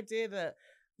this idea that,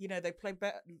 they play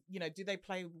better, do they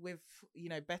play with,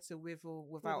 better with or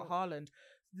without Haaland?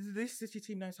 This City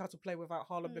team knows how to play without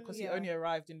Haaland because he only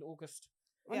arrived in August.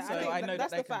 Yeah, so I know that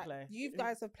they can play. You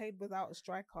guys have played without a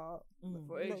striker,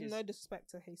 for ages. No disrespect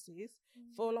to Jesus,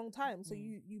 for a long time. So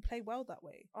you play well that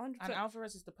way. 100%. And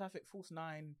Alvarez is the perfect false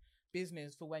nine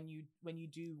business for when you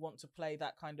do want to play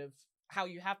that kind of how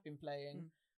you have been playing.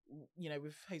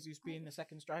 With Jesus being the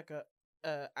second striker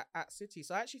at City.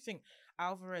 So I actually think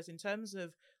Alvarez, in terms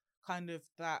of kind of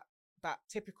that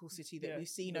typical City that we've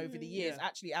seen over the years,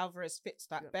 actually Alvarez fits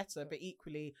that better, but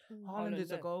equally Haaland is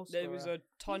a goal scorer. There was a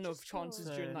ton of chances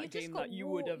during that game that you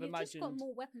would have imagined. You've just got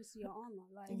more weapons to your armour.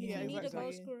 Like, if you need a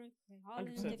goal scorer,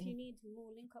 Haaland. If you need more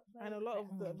link-up play. And a lot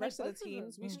of the rest of the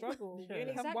teams, we struggle. We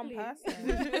only have one person.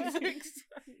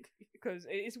 Because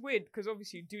it's weird, because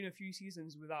obviously doing a few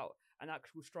seasons without an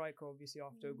actual striker, obviously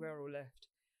after Aguero left,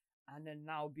 and then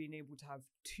now being able to have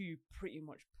two pretty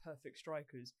much perfect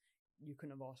strikers, you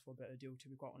couldn't have asked for a better deal, to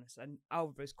be quite honest. And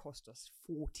Alvarez cost us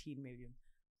 14 million.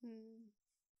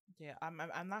 Yeah,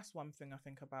 and that's one thing I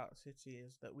think about City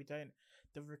is that we don't,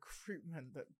 the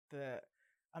recruitment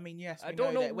yes, I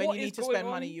don't know that when you need to spend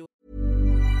money, you.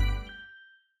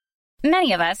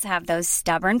 Many of us have those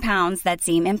stubborn pounds that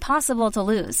seem impossible to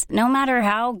lose, no matter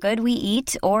how good we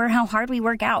eat or how hard we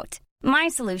work out. My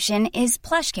solution is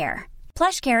PlushCare.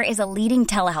 PlushCare is a leading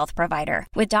telehealth provider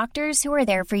with doctors who are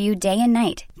there for you day and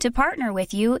night to partner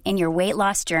with you in your weight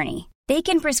loss journey. They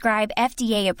can prescribe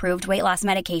FDA-approved weight loss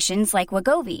medications like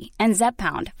Wegovy and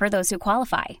Zepbound for those who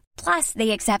qualify. Plus,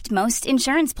 they accept most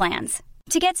insurance plans.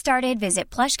 To get started, visit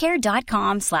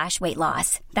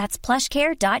plushcare.com/weightloss. That's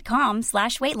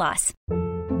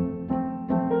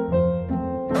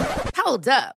plushcare.com/weightloss. Hold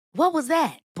up. What was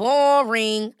that?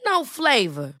 Boring. No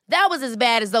flavor. That was as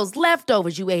bad as those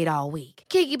leftovers you ate all week.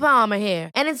 Keke Palmer here.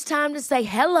 And it's time to say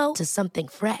hello to something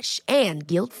fresh and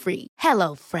guilt-free.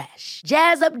 HelloFresh.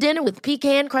 Jazz up dinner with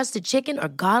pecan-crusted chicken or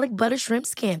garlic butter shrimp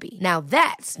scampi. Now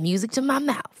that's music to my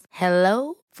mouth.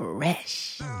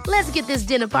 HelloFresh. Let's get this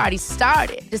dinner party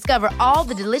started. Discover all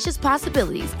the delicious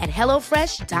possibilities at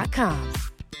HelloFresh.com.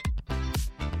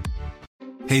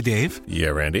 Hey, Dave. Yeah,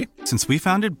 Randy. Since we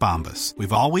founded Bombas,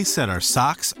 we've always said our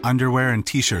socks, underwear, and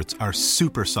T-shirts are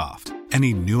super soft.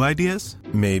 Any new ideas?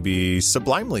 Maybe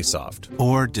sublimely soft.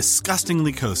 Or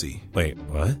disgustingly cozy. Wait,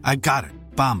 what? I got it.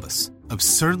 Bombas.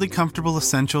 Absurdly comfortable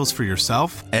essentials for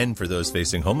yourself and for those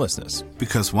facing homelessness.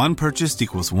 Because one purchased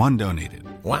equals one donated.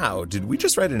 Wow, did we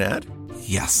just write an ad?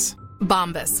 Yes.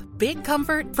 Bombas. Big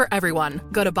comfort for everyone.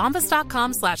 Go to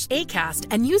bombas.com/ACAST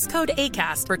and use code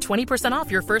ACAST for 20%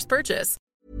 off your first purchase.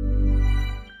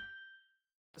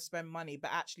 Spend money,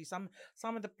 but actually some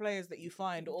of the players that you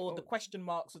find or the question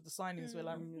marks of the signings were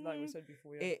like we said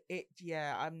before,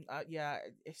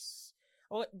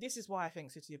 this is why I think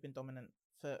City have been dominant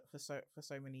for so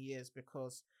many years,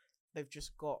 because they've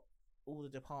just got all the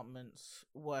departments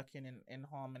working in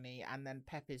harmony, and then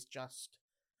Pep is just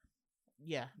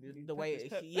Pep is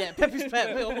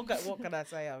Pep. What can I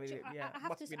say? I mean, I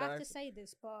have to say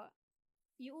this, but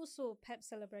you all saw Pep's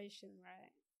celebration,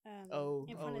 right?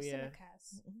 in front of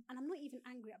Tsimikas. And I'm not even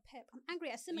angry at Pep. I'm angry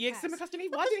at Tsimikas. Yeah, Tsimikas didn't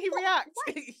even. Why didn't he react?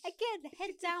 Again,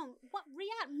 head down. What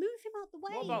react? Move him out the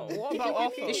way. What about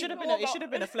Arthur? It should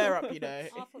have been a flare up, you know.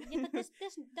 Yeah, but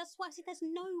that's why I say there's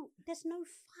no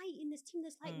fight in this team.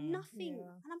 There's like nothing.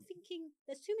 Yeah. And I'm thinking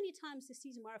there's too many times this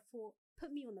season where I thought,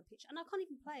 put me on the pitch, and I can't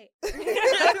even play.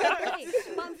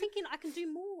 But I'm thinking I can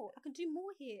do more. I can do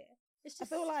more here. It's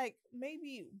just, I feel like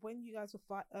maybe when you guys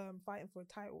were fighting for a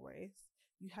title race,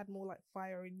 you had more like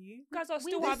fire in you. You guys are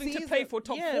still This having to season- play for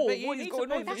top Yeah, 4. but you What need is to going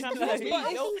play on? for with Champions you?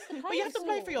 League. But you have to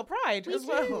play for your pride We as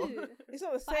well. do. It's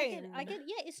not the But same. I get,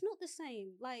 yeah, it's not the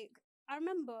same. Like, I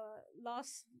remember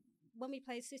when we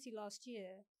played City last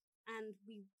year, and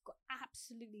we got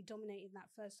absolutely dominated in that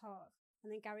first half.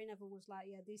 And then Gary Neville was like,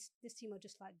 "Yeah, this team are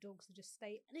just like dogs. They just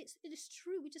stay." And it is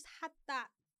true. We just had that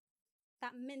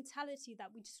mentality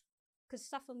that we just could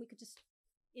stuff, and we could just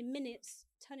in minutes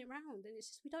turn it around. And it's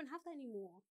just we don't have that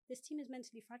anymore. This team is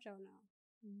mentally fragile now.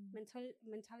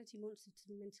 Mentality wants it to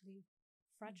be mentally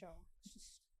fragile. It's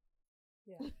just,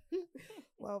 yeah.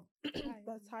 Well,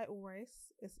 the title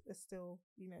race is still,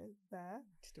 there.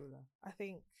 Still there. I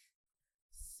think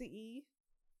City,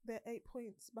 they're 8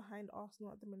 points behind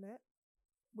Arsenal at the minute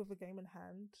with a game in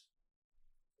hand.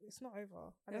 It's not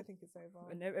over. I don't think it's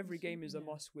over. And every game is a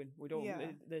must win. We don't. Yeah.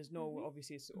 There's no.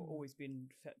 Obviously, it's always been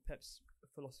Pep's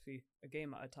philosophy: a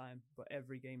game at a time. But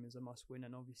every game is a must win.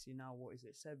 And obviously now, what is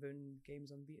it? 7 games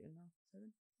unbeaten now.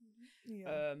 7.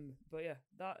 Yeah. But yeah,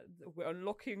 that we're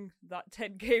unlocking that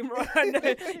 10-game run.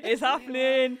 It's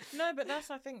happening. No, but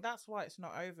I think that's why it's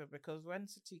not over, because when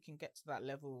City can get to that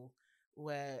level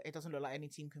where it doesn't look like any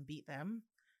team can beat them,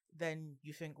 then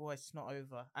you think, well, it's not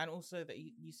over. And also that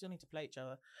you still need to play each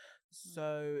other.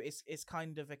 So it's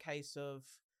kind of a case of,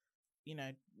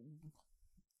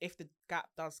 if the gap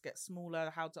does get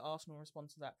smaller, how do Arsenal respond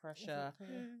to that pressure?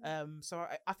 So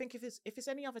I think if it's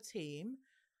any other team,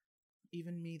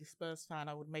 even me, the Spurs fan,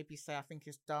 I would maybe say I think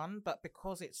it's done. But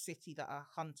because it's City that are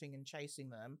hunting and chasing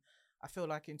them, I feel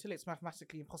like until it's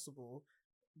mathematically impossible,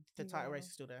 the title race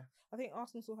is still there. I think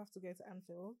Arsenal still have to go to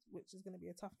Anfield, which is going to be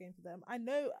a tough game for them. I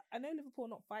know Liverpool are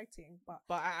not fighting, but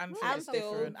at Anfield it's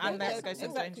different, and they have to go to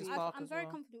St James's Park I'm as very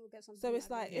well. confident we'll get something. So it's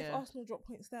like that. if Arsenal drop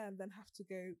points there and then have to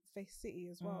go face City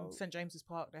as well. St James's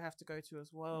Park they have to go to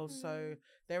as well. So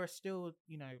there are still,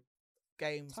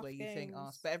 games Tough where you think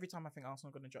games. but every time I think Arsenal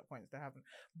are going to drop points, they haven't.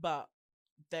 But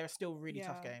there are still really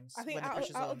tough games. I think when the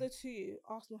pressure's out on. of the two,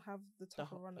 Arsenal have the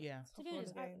tougher run. To Tougher be run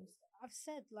honest, of games. I've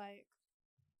said like,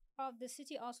 the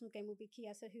City Arsenal game will be key.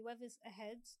 I said whoever's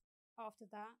ahead after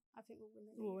that, I think will win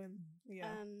the league. Will win.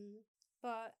 Yeah.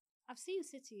 But I've seen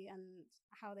City and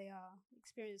how they are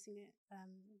experiencing it.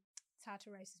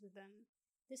 Title races with them.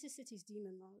 This is City's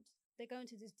demon mode. They go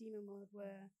into this demon mode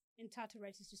where in title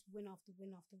races just win after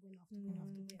win after win after win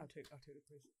after win. I'll take the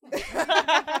praise.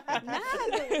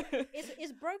 Nah,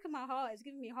 it's broken my heart. It's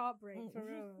giving me heartbreak for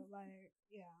real. Like,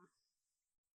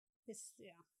 let's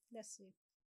see.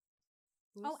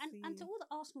 And to all the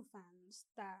Arsenal fans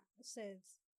that said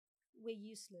we're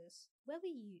useless, where were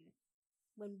you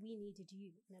when we needed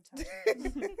you in a title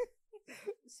race?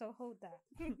 So hold that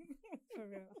for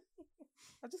real.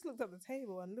 I just looked at the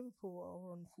table and Liverpool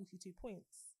are on 42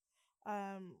 points.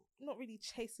 Not really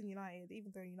chasing United,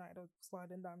 even though United are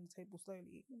sliding down the table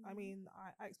slowly. I mean,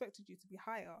 I expected you to be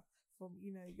higher from,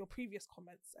 your previous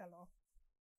comments, Ella.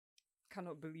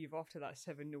 Cannot believe after that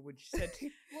 7-0 when she said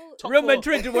Top Real four.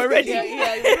 Madrid were ready.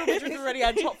 Real Madrid were ready,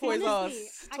 and top 4 is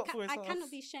Honestly, ours. I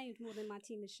cannot be shamed more than my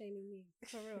team is shaming me,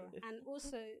 for real. And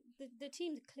also, the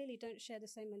teams clearly don't share the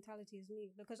same mentality as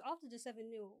me, because after the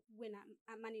 7-0 win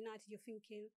at Man United, you're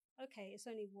thinking, okay, it's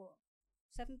only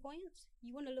 7 points?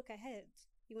 You want to look ahead.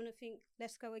 You want to think,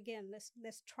 let's go again.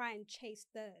 Let's try and chase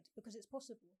third, because it's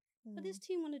possible. But this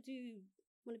team want to be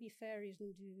fairies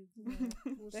and do.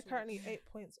 They're currently 8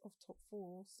 points off top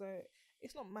 4, so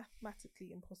it's not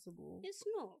mathematically impossible. It's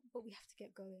not, but we have to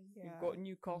get going. Yeah. You've got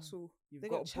Newcastle. You've They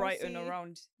got got Brighton Chelsea,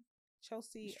 around.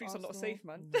 Chelsea, The streets are not Arsenal. safe,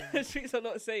 man. The streets are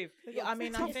not safe. I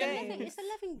mean, I It's think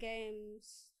 11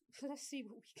 games. Let's see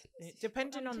what we can see.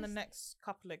 depending I'm on the just- next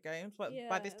couple of games, but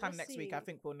by this time let's next week, I see.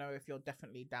 think we'll know if you're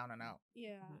definitely down and out.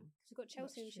 Yeah, because we've got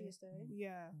Chelsea on That's true. Tuesday.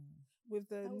 Yeah. With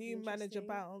the That would be new manager interesting.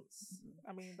 bounce,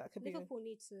 I mean, that could Liverpool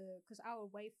need to, because our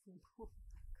away form, oh my God,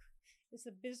 it's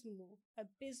abysmal. I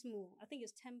think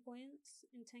it's 10 points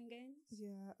in 10 games.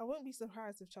 Yeah, I won't be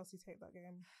surprised if Chelsea take that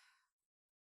game.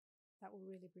 That will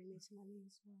really bring me to my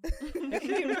knees. Wow.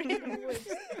 It really would.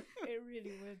 It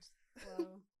really would.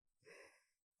 Wow.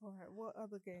 All right, what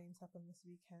other games happened this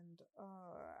weekend?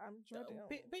 I'm dreading.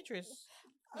 Beatrice.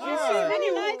 Man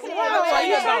United.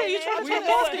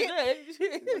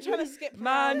 I'm trying to skip.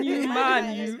 Man, you.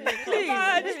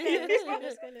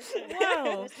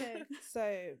 Wow.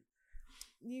 So,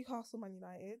 Newcastle, Man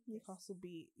United. Newcastle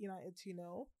beat United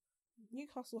 2-0.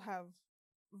 Newcastle have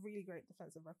really great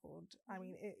defensive record. I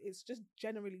mean, it's just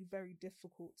generally very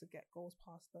difficult to get goals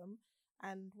past them.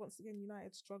 And once again,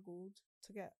 United struggled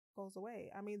to get goals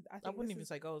away. I mean, I wouldn't even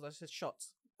say goals. I said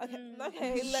shots.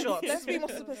 Okay, Shots. let's be more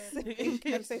specific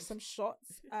and say some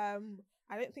shots. I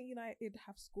don't think United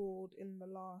have scored in the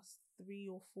last 3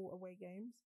 or 4 away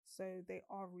games, so they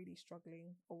are really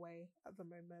struggling away at the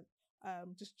moment.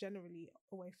 Just generally,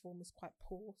 away form is quite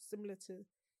poor, similar to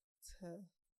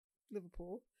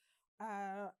Liverpool.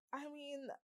 I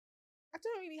mean, I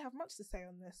don't really have much to say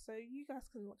on this, so you guys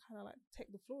can kind of like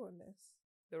take the floor on this.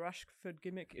 The Rashford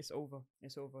gimmick is over.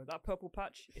 It's over. That purple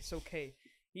patch, it's okay.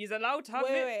 He's allowed to have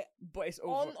but it's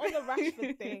over. On the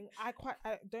Rashford thing, I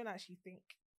don't actually think.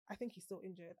 I think he's still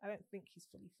injured. I don't think he's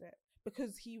fully fit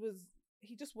because he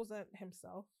just wasn't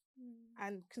himself.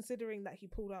 And considering that he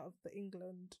pulled out of the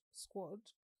England squad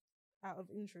out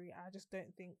of injury, I just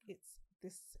don't think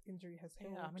this injury has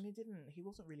healed. Yeah, I mean, he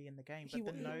wasn't really in the game, but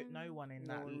then no one in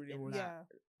that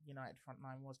United front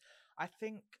line was. I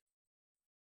think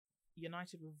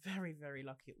United were very, very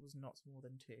lucky it was not more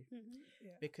than 2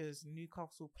 because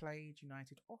Newcastle played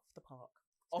United off the park.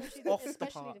 Off the park.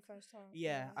 The first half.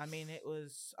 Yeah, I mean, it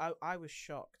was. I was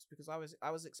shocked because I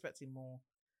was expecting more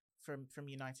from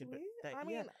United, but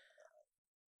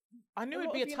I knew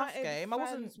it'd be a tough game. I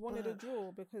wanted a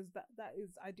draw because that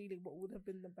is ideally what would have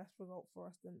been the best result for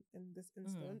us in this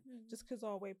instant. Just because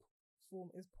our away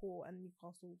form is poor and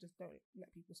Newcastle just don't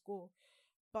let people score.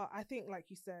 But I think, like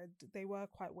you said, they were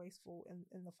quite wasteful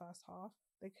in the first half.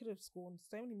 They could have scored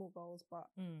so many more goals, but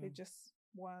they just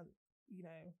weren't,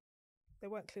 they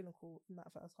weren't clinical in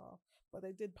that first half. But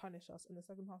they did punish us in the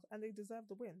second half, and they deserved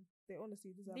the win. They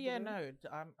honestly deserved the win.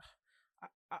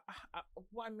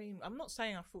 What I mean, I'm not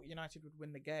saying I thought United would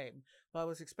win the game, but I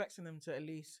was expecting them to at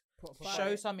least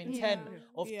show some intent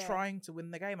of trying to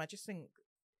win the game. I just think,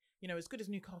 as good as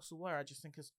Newcastle were, I just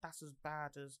think that's as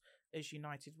bad as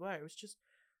United were. It was just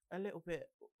a little bit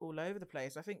all over the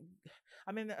place. I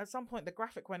mean, at some point the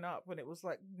graphic went up when it was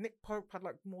like Nick Pope had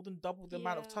like more than double the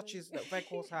amount of touches that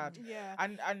Weghorst had.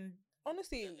 And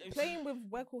honestly, playing with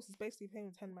Weghorst is basically playing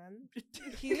with 10 man.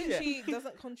 He literally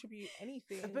doesn't contribute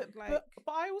anything. But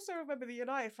I also remember the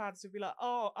United fans would be like,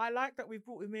 "Oh, I like that we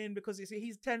brought him in because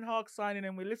he's Ten Hag signing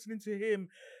and we're listening to him."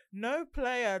 No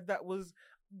player that was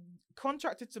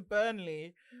contracted to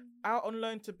Burnley out on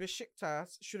loan to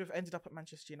Besiktas should have ended up at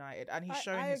Manchester United, and he's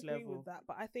showing his level. I agree with that,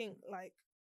 but I think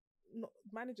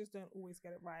managers don't always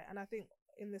get it right, and I think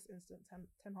in this instance,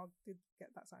 Ten Hag did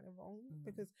get that signing wrong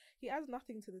because he adds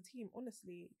nothing to the team.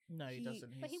 Honestly, no, he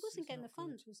doesn't. But he wasn't getting the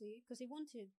funds, was he? Because he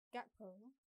wanted Gakpo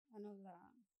and all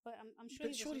that. But I'm sure.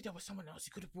 But surely there was someone else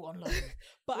he could have brought on loan.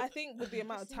 But I think with the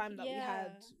amount of time that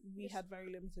we had very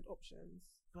limited options.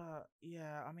 But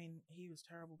yeah, I mean, he was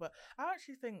terrible. But I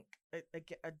actually think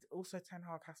also Ten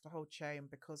Hag has to hold shame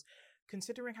because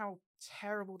considering how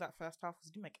terrible that first half was,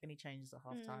 he didn't make any changes at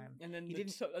half time. And then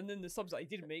and then the subs that he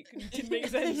did make didn't make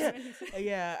sense.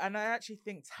 Yeah, and I actually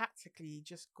think tactically he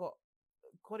just got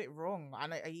it wrong,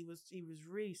 and he was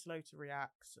really slow to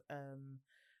react.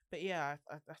 But yeah,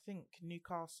 I think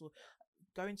Newcastle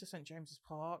going to St James's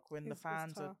Park when the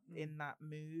fans are in that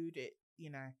mood,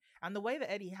 and the way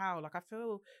that Eddie Howe, I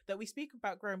feel that we speak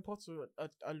about Graham Potter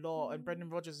a lot and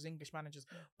Brendan Rodgers as English managers,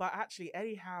 but actually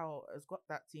Eddie Howe has got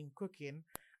that team cooking,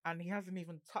 and he hasn't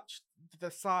even touched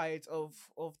the side of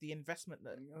the investment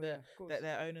that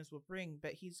their owners will bring.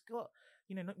 But he's got,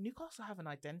 Newcastle have an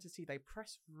identity. They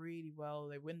press really well.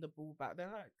 They win the ball back.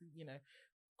 They're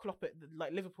Klopp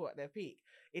like Liverpool at their peak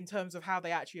in terms of how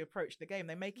they actually approach the game.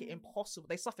 They make it impossible.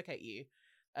 They suffocate you,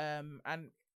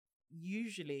 and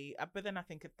usually, but then I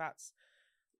think that's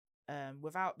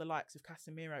without the likes of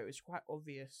Casemiro, it's quite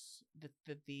obvious the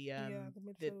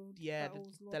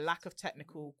lack of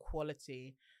technical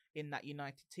quality in that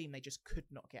United team. They just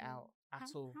could not get out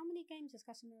at all. How many games is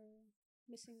Casemiro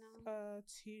missing now?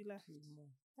 2 left. 2 more.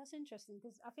 That's interesting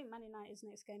because I think Man United's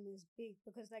next game is big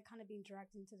because they're kind of being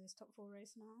dragged into this top 4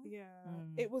 race now. Yeah,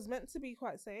 it was meant to be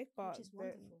quite safe, but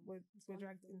we're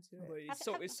dragged into it. But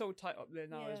it's so tight up there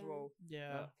now as well.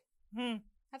 Yeah.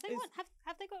 Have they won?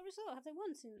 Have they got a result? Have they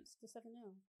won since the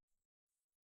 7-0?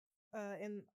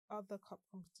 In other cup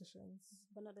competitions,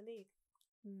 but not the league.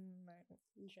 No.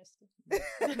 Interesting.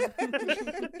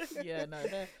 Yeah, no,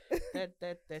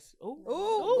 they're the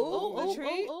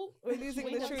tree. We're losing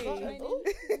the tree.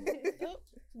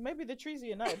 Maybe the tree's a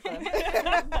United fan.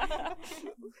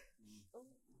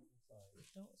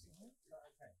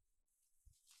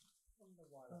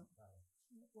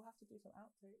 We'll have to do some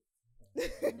outtakes.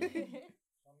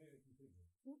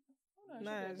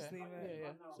 No, just leave it.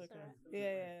 Yeah, it's okay.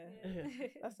 Yeah.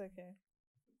 That's okay.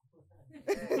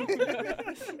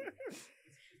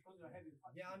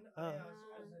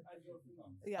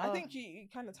 Yeah, I think you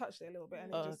kind of touched it a little bit.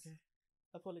 And Okay.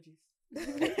 Apologies.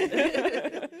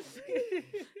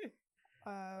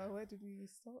 Where did we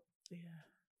stop? Yeah,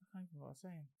 I can't remember what I was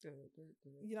saying.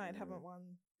 United haven't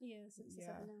won. Yeah,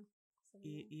 67 now.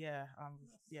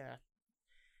 Yeah.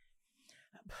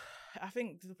 I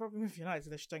think the problem with United is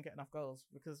they just don't get enough goals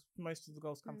because most of the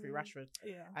goals come through Rashford.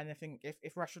 Yeah. And I think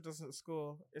if Rashford doesn't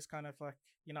score, it's kind of like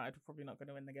United are probably not going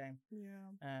to win the game.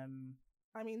 Yeah.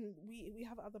 I mean, we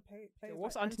have other players.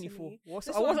 What's like Anthony for? What's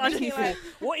That's what I'm Anthony thinking,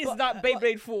 for? What is that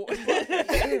Beyblade for?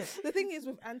 The thing is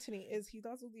with Anthony is he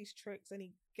does all these tricks and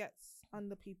he gets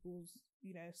under people's,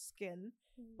 skin,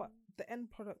 but the end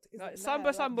product is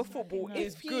Samba football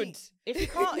is good. If he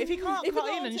can't cut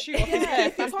in and shoot off his if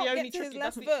left, he that's the can't only get to trick. his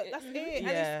left foot, that's it.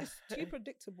 Yeah. And it's too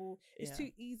predictable. It's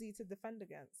too easy to defend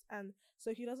against, and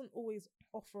so he doesn't always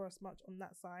offer us much on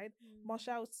that side.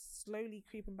 Martial's slowly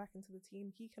creeping back into the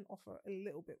team. He can offer a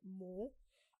little bit more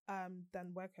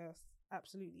than Weghorst.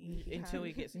 Absolutely, until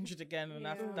he gets injured again, and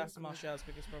that's Martial's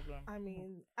biggest problem. I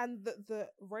mean, and the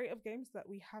rate of games that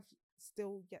we have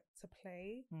still yet to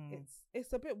play,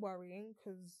 it's a bit worrying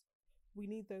because we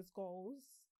need those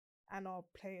goals, and our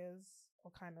players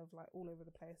are kind of like all over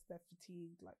the place. They're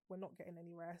fatigued, like we're not getting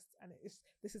any rest, and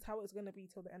this is how it's going to be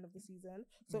till the end of the season.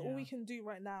 So all we can do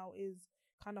right now is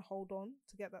kind of hold on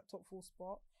to get that top 4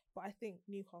 spot. But I think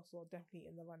Newcastle are definitely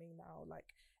in the running now.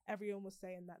 Like everyone was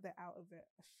saying that they're out of it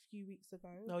a few weeks ago.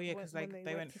 Oh yeah, because they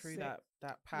went through that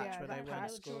patch where they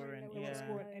weren't scoring. They weren't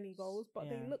scoring any goals, but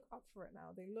they look up for it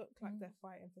now. They look like they're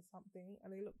fighting for something,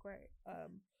 and they look great.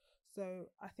 So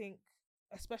I think,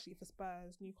 especially for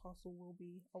Spurs, Newcastle will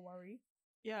be a worry.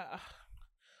 Yeah,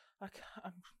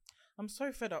 I'm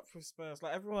so fed up with Spurs.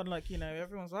 Like everyone,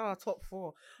 everyone's top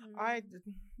 4.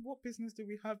 What business do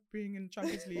we have being in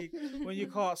Champions League when you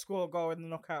can't score a goal in the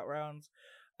knockout rounds?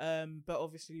 But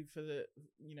obviously, for the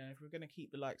if we're going to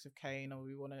keep the likes of Kane or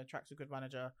we want to attract a good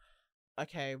manager,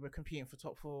 okay, we're competing for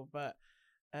top 4. But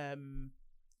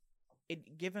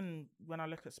given when I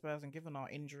look at Spurs and given our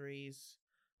injuries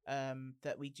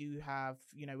that we do have,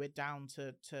 we're down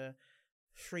to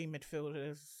 3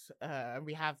 midfielders, and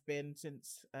we have been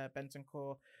since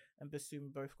Bentancur and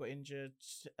Basuma both got injured.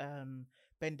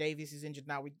 Ben Davies is injured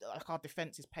now. Our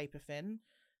defense is paper thin.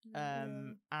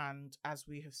 And as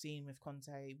we have seen with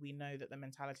Conte, we know that the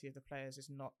mentality of the players is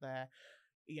not there.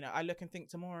 I look and think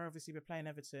tomorrow, obviously we're playing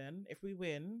Everton. If we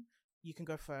win, you can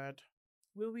go third.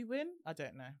 Will we win? I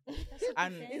don't know.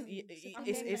 And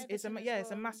it's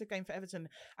a massive game for Everton.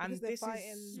 And this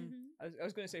is. I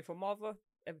was going to say for Marva,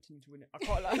 Everton need to win it. I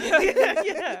can't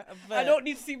lie. I don't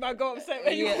need to see my goal upset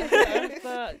anymore.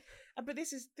 But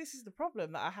this is the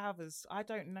problem that I have is I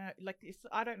don't know.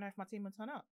 I don't know if my team will turn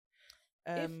up.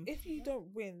 If you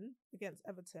don't win against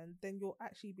Everton, then you're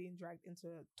actually being dragged into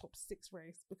a top 6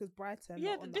 race because Brighton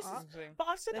are on the up. But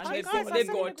I said they've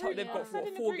got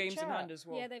 4 games in hand as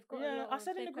well. Yeah, they've got. I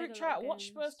said in the group chat, watch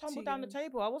Spurs tumble down the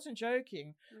table. I wasn't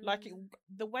joking.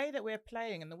 The way that we're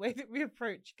playing and the way that we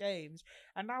approach games,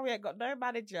 and now we ain't got no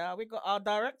manager. We got our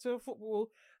director of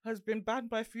football has been banned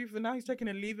by FIFA. Now he's taking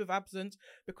a leave of absence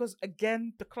because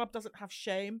again the club doesn't have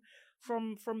shame.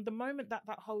 From the moment that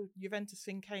whole Juventus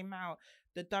thing came out,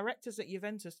 the directors at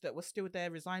Juventus that were still there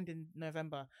resigned in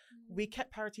November. We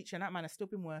kept Paratici and that man has still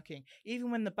been working. Even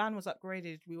when the ban was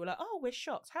upgraded, we were like, oh, we're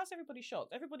shocked. How's everybody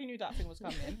shocked? Everybody knew that thing was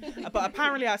coming. But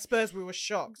apparently at Spurs, we were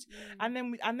shocked. And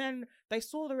then they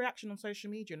saw the reaction on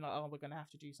social media and like, oh, we're going to have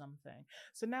to do something.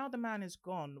 So now the man is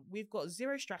gone. We've got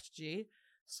zero strategy.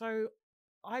 So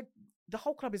the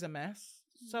whole club is a mess.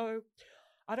 So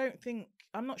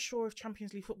I'm not sure if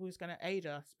Champions League football is going to aid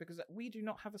us because we do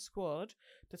not have a squad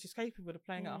that is capable of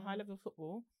playing at a high level of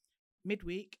football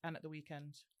midweek and at the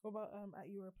weekend. What about at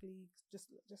Europa League? Just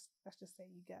let's just say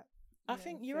you get. I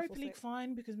think Europa League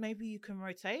fine because maybe you can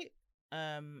rotate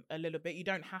a little bit. You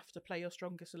don't have to play your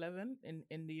strongest 11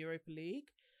 in the Europa League.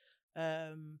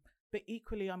 But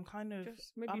equally, I'm kind of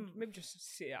maybe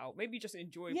just sit it out. Maybe just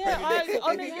enjoy. Yeah, I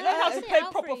have to play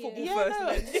proper football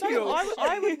first.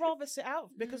 I would rather sit out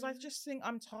because I just think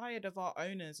I'm tired of our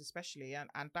owners, especially and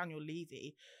Daniel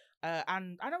Levy.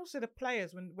 and also the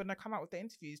players when they come out with their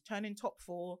interviews, turning top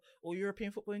 4 or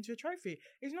European football into a trophy.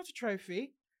 It's not a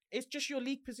trophy. It's just your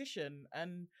league position,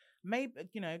 and maybe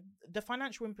the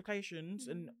financial implications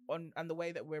and the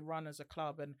way that we're run as a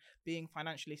club and being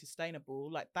financially sustainable,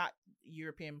 like that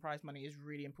European prize money is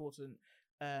really important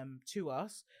to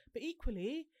us. But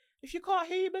equally, if you can't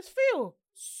hear, you must feel.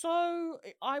 So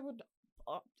I would,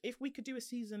 if we could do a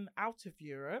season out of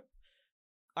Europe,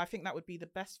 I think that would be the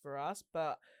best for us.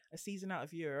 But a season out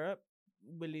of Europe,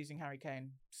 we're losing Harry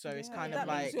Kane, so it's kind of that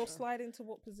like means you're sliding to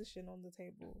what position on the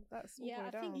table? That's all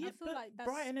I down. think you feel like that's,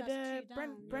 Brighton are that's there, two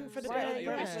down. Brentford are Brighton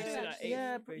there, are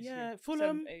there. yeah,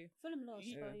 Fulham, Fulham lost,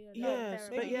 but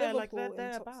Maybe yeah, like Liverpool they're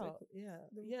in top about, six. yeah,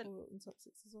 Liverpool in top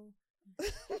 6 as well.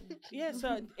 yeah.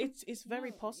 So it's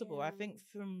very possible. I think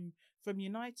from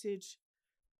United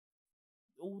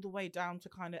all the way down to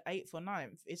kind of 8th or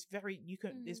 9th, it's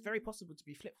very possible to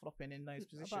be flip flopping in those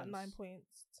positions. About 9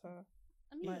 points to.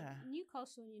 I mean,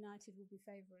 Newcastle and United will be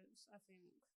favourites. I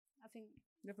think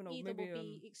never know. Either Maybe, will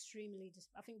be extremely.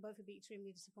 I think both will be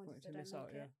extremely disappointed if they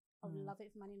don't make it. I would love it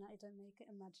if Man United don't make it.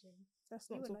 Imagine. Let's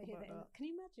not talk about that. Can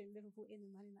you imagine Liverpool in the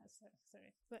Man United?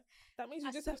 Sorry, but that means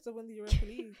you just have to win the Europa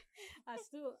League.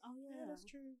 Yeah, that's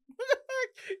true.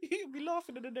 You'll be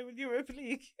laughing and then they win Europa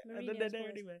League, and then they're there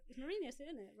anyway. It's Mourinho,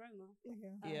 isn't it? Roma.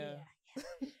 Yeah.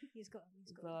 He's got.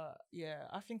 But yeah,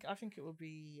 I think it will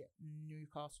be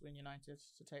Newcastle and United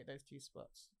to take those 2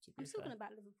 spots. I'm still going to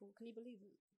back Liverpool. Can you believe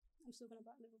it? I'm still going to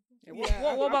back Liverpool.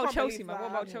 Yeah, what about Chelsea, man? What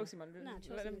about Chelsea, man? Nah,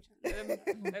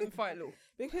 let them fight a little.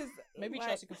 Because maybe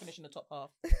Chelsea can finish in the top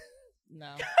half.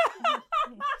 No.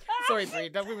 Sorry, Bree.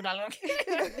 Don't move that long.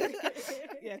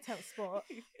 Yeah, 10th spot.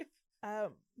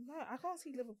 No, I can't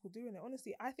see Liverpool doing it.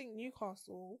 Honestly, I think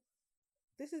Newcastle,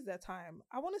 this is their time.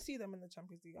 I want to see them in the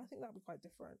Champions League. I think that'd be quite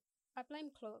different. I blame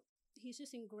Klopp. He's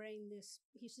just ingrained this.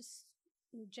 He's just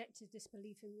injected this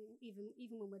belief in me,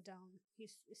 even when we're down.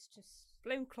 It's just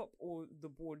blame Klopp or the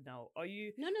board now. Are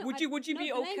you? No. Would you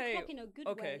be blame okay? Klopp in a good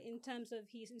way in terms of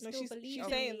he's instilled belief. She's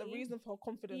saying the reason for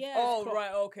confidence. Yeah. Oh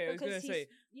right, okay. I was gonna say.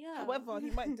 Yeah. However,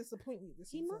 he might disappoint you this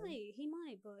season. He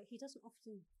might, but he doesn't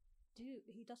often.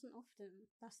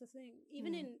 That's the thing.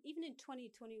 Even in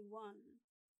 2021,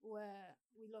 where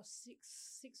we lost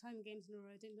six home games in a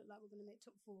row, it didn't look like we're going to make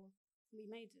top 4. We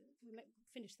made it.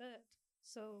 Finished 3rd.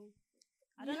 So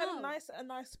I don't know. Had a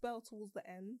nice spell towards the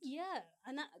end. Yeah,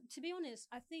 and to be honest,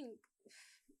 I think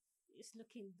it's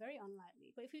looking very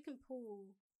unlikely. But if we can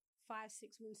pull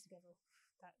 5-6 wins together,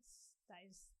 that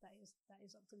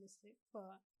is optimistic.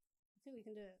 But I think we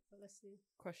can do it, but let's see.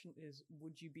 Question is,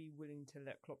 would you be willing to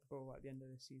let Klopp go at the end of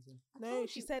the season? No,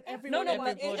 she said everyone.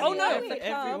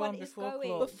 Everyone before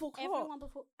Klopp. Everyone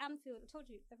before Anfield. I told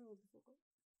you, everyone before Klopp.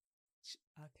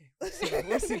 Okay,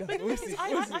 we'll see.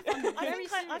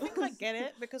 I think I get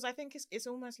it, because I think it's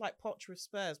almost like Poch with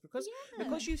Spurs, because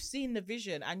you've seen the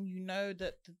vision and you know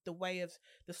that the way of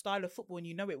the style of football, and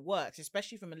you know it works,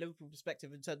 especially from a Liverpool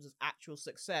perspective in terms of actual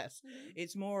success.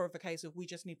 It's more of a case of we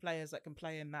just need players that can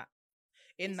play in that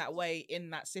way, in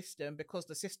that system, because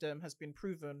the system has been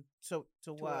proven to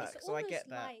work. So I get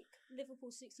that. Like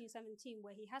Liverpool 16-17,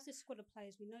 where he has this squad of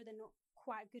players, we know they're not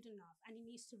quite good enough, and he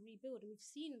needs to rebuild, and we've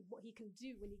seen what he can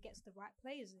do when he gets the right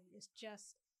players in. It's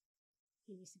just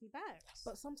he needs to be backed.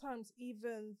 But sometimes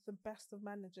even the best of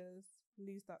managers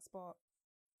lose that spot.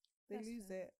 They lose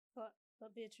it. But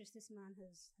Beatrice, this man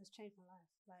has changed my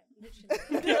life. Like literally.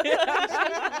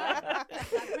 Like,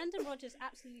 Brendan Rodgers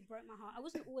absolutely broke my heart. I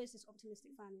wasn't always this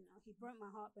optimistic fan, He broke my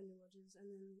heart, Brendan Rodgers, and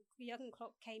then Jurgen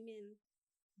Klopp came in,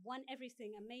 won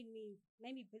everything, and made me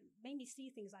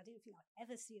see things I didn't think I'd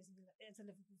ever see as a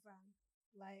Liverpool fan.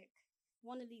 Like,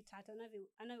 won a league title.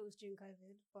 I know it was during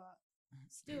COVID, but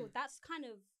still, that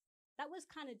was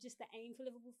kind of just the aim for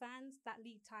Liverpool fans, that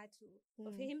league title.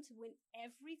 But for him to win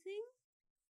everything,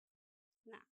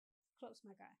 nah, Klopp's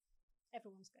my guy.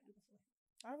 Everyone's going before him.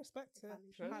 I respect it.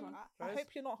 I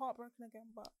hope you're not heartbroken again,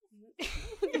 but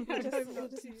we'll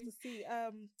just have to see.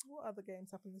 What other games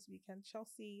happened this weekend?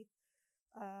 Chelsea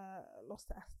lost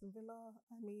to Aston Villa.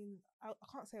 I mean, I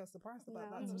can't say I was surprised about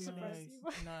that.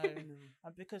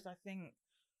 No, because I think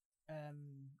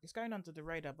it's going under the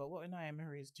radar. But what Unai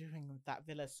Emery is doing with that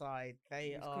Villa side,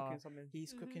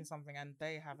 he's cooking something, and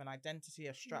they have an identity,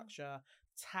 a structure.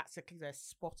 Tactically, they're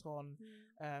spot on.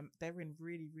 They're in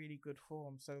really, really good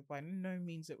form. So by no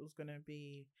means it was going to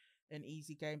be an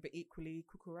easy game. But equally,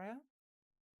 Cucurella.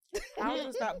 How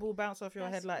does that ball bounce off your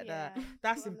head like that?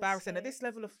 That's embarrassing. At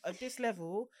this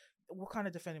level, what kind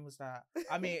of defending was that?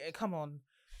 I mean, come on.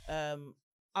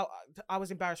 I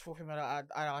was embarrassed for him, and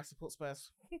I support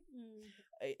Spurs.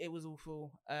 It was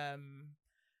awful.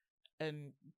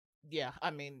 And yeah,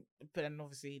 I mean, but then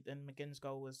obviously then McGinn's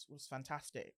goal was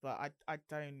fantastic, but I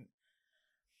don't,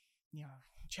 you know,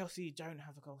 Chelsea don't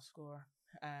have a goal scorer,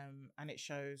 and it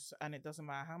shows, and it doesn't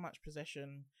matter how much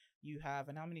possession you have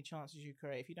and how many chances you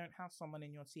create. If you don't have someone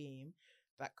in your team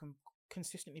that can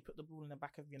consistently put the ball in the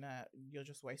back of your net, you're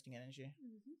just wasting energy.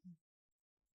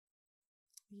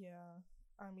 Yeah,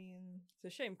 I mean,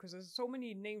 it's a shame because there's so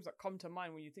many names that come to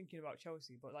mind when you're thinking about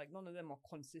Chelsea, but like none of them are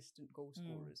consistent goal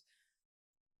scorers.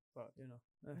 But you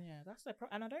know, yeah, that's their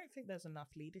and I don't think there's enough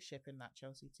leadership in that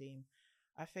Chelsea team.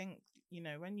 I think, you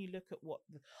know, when you look at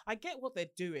I get what they're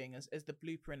doing as the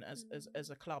blueprint as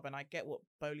a club, and I get what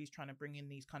Bowley's trying to bring in,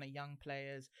 these kind of young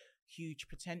players, huge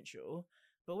potential.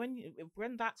 But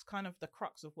when that's kind of the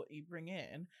crux of what you bring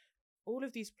in, all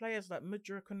of these players like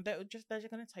Mudryk, and they're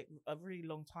going to take a really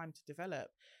long time to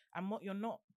develop. And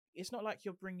it's not like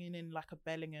you're bringing in like a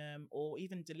Bellingham or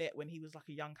even De Ligt when he was like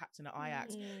a young captain at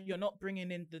Ajax. You're not bringing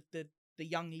in the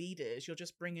young leaders. You're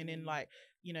just bringing in like,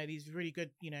 you know, these really good,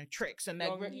 you know, tricks, and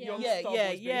they're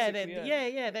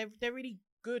they're really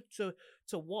good to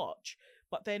watch,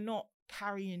 but they're not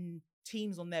carrying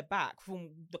teams on their back from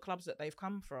the clubs that they've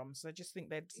come from. So I just think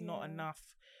there's not enough,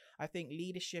 I think,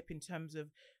 leadership in terms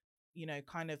of, you know,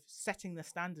 kind of setting the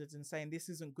standards and saying this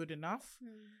isn't good enough.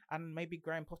 And maybe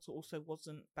Graham Potter also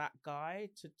wasn't that guy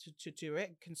to do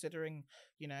it, considering,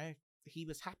 you know, he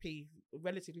was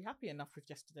relatively happy enough with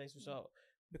yesterday's result,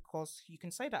 because you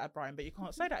can say that at Brighton, but you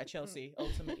can't say that at Chelsea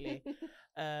ultimately.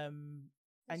 And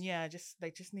yeah, they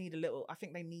just need a little, I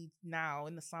think they need now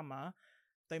in the summer,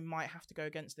 they might have to go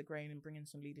against the grain and bring in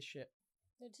some leadership.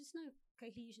 There's just no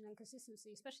cohesion and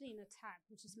consistency, especially in attack,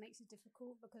 which just makes it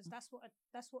difficult, because that's what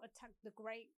the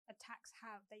great attacks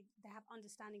have. They have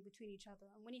understanding between each other,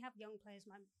 and when you have young players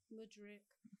like Mudryk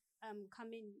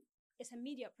come in, it's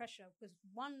immediate pressure, because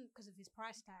one, because of his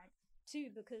price tag, two,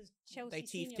 because Chelsea they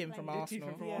teethed him from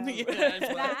Arsenal,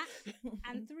 that,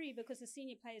 and three, because the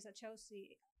senior players at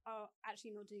Chelsea are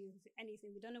actually not doing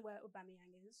anything. We don't know where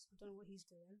Aubameyang is. We don't know what he's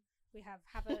doing. We have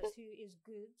Havertz, who is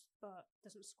good but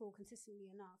doesn't score consistently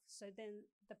enough. So then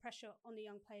the pressure on the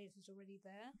young players is already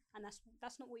there, and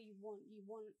that's not what you want. You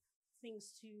want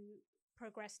things to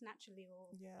progress naturally or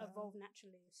evolve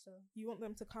naturally. So you want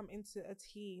them to come into a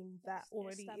team that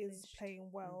already is playing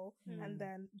well and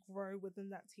then grow within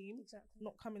that team. Exactly.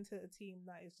 Not come into a team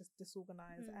that is just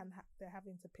disorganized and they're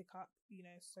having to pick up, you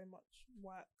know, so much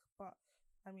work. But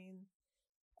I mean,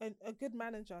 a good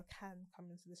manager can come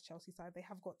into this Chelsea side. They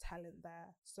have got talent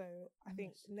there, so I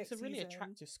think next it's a really season,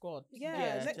 attractive squad.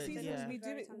 Next season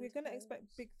we're going to expect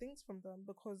big things from them,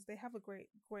 because they have a great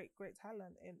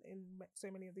talent in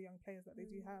so many of the young players that they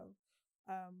do have.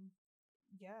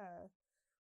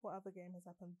 What other game has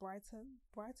happened? Brighton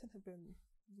have been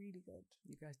really good.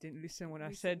 You guys didn't listen when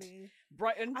I said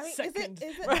Brighton second.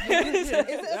 Is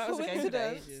it a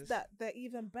coincidence that they're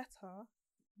even better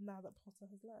now that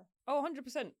Potter has left? Oh,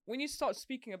 100%. When you start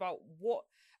speaking about what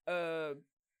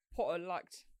Potter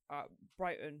lacked at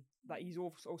Brighton, that he's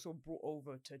also brought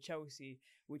over to Chelsea,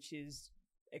 which is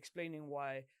explaining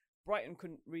why Brighton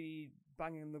couldn't really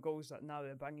bang in the goals that now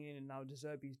they're banging in, and now De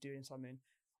Zerbi's doing something.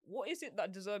 What is it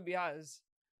that De Zerbi has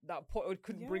that Potter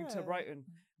couldn't bring to Brighton?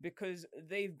 Because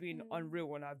they've been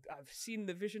unreal, and I've seen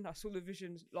the vision. I saw the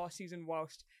vision last season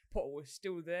whilst Potter was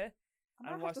still there.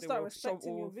 I have to start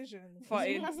respecting your vision.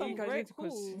 Fighting, you guys need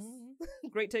to,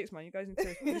 great takes, man. You guys need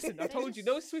to listen. I told you,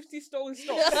 those Swifty Stone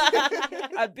stops.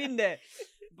 I've been there,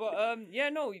 but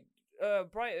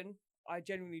Brighton. I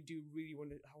genuinely do really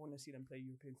want to see them play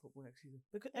European football next season,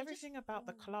 because everything about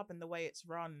the club and the way it's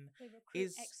run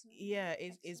is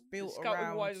built scouting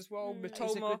around wise as well. It's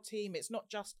a good team. It's not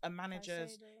just a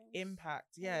manager's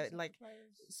impact.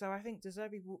 So I think De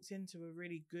Zerbi walked into a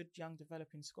really good young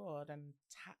developing squad, and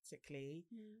tactically,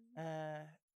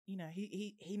 you know,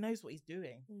 he knows what he's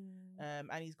doing,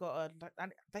 and he's got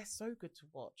and they're so good to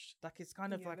watch. Like, it's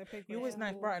kind of like you always know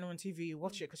if Brighton are on TV, you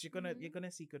watch it because you're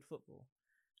gonna see good football.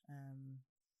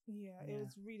 It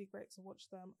was really great to watch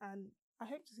them, and I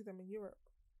hope to see them in Europe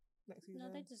next season.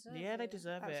 No, they deserve it. They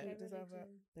deserve it. Absolutely deserve it.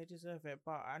 They deserve it.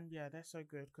 But they're so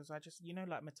good, because I just, you know,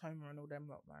 like Matoma and all them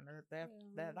lot, man.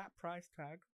 They're that price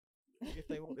tag. If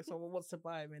they want, if someone wants to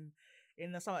buy them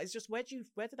in the summer, it's just where do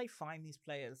they find these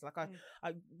players? Like I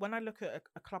when I look at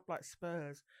a club like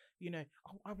Spurs, you know,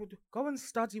 I would go and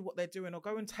study what they're doing, or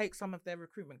go and take some of their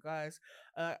recruitment guys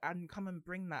and come and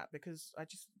bring that, because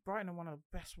Brighton are one of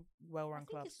the best well-run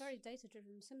clubs. It's very data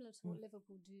driven, similar to what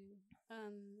Liverpool do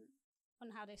on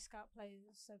how they scout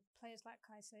players. So players like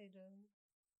Caicedo,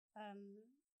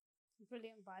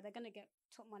 brilliant buy. They're going to get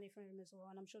top money from him as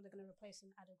well, and I'm sure they're going to replace him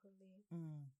adequately.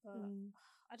 But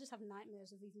I just have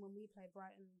nightmares of, even when we play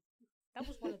Brighton, That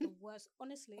was one of the worst.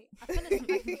 Honestly, I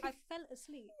fell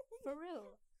asleep for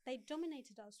real. They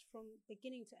dominated us from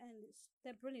beginning to end.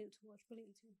 They're brilliant to watch.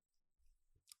 Brilliant team.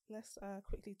 Let's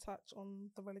quickly touch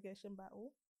on the relegation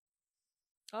battle.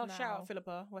 Oh, shout out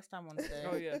Philippa, West Ham on today.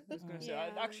 Oh yeah, I was gonna say.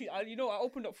 I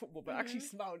opened up football, but I actually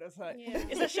smiled. I was like, Yeah.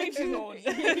 it's a shame she's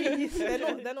not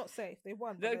on. They're not safe. They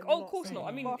won. but they're Of not course safe. not.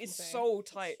 I mean, Far from it's safe. so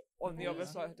tight on the other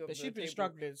side of But the she's been table,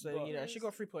 struggling, so but- she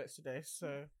got 3 points today.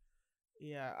 So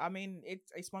yeah, I mean,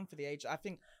 it's one for the age. I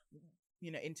think,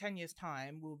 in 10 years'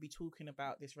 time, we'll be talking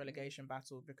about this relegation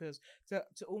battle, because to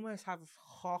almost have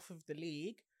half of the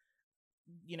league,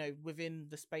 within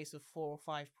the space of 4 or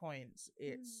 5 points,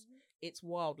 it's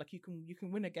wild. Like you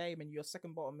can win a game and you're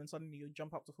second bottom, and suddenly you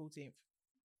jump up to 14th.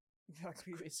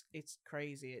 Exactly. It's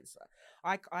crazy.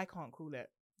 I can't call it.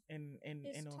 In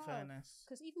all tough, fairness,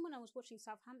 because even when I was watching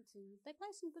Southampton, they play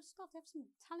some good stuff. They have some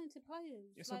talented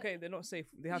players. It's okay. They're not safe.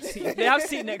 They have seat. They have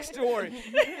seat next door. But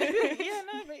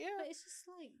it's just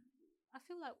like, I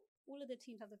feel like all of the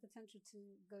teams have the potential to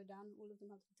go down. All of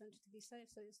them have the potential to be safe.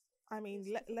 So it's. I mean,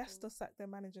 it's Leicester sacked their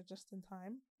manager just in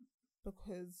time,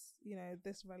 because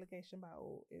this relegation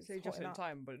battle is Say just in hotting up.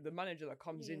 time, but the manager that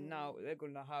comes in now, they're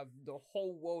gonna have the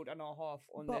whole world and a half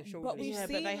on their shoulders. But we've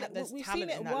seen, there's we've talent seen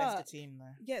it in that work. Leicester team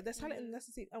there. Yeah, there's talent in the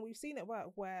Leicester team, and we've seen it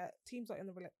work where teams are in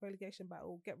the relegation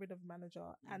battle, get rid of the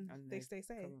manager, and they stay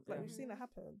safe. Like we've seen it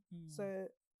happen. So,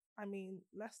 I mean,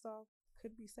 Leicester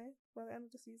could be safe by the end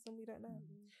of the season. We don't know.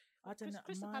 I don't know.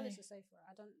 Crystal Palace are safe,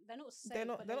 right? They're not safe.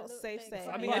 They're not safe.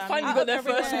 I mean, they finally got their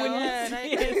first win.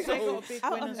 They got a big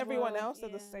Out win of as everyone well. else, they're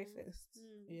the safest.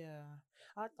 Yeah,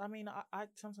 I mean, I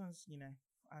sometimes,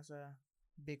 as a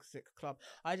big sick club,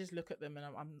 I just look at them and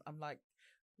I'm like,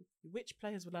 which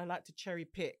players would I like to cherry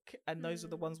pick? And those are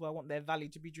the ones where I want their value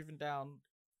to be driven down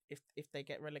if they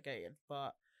get relegated.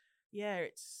 But yeah,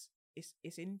 it's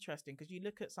interesting, because you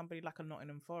look at somebody like a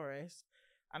Nottingham Forest,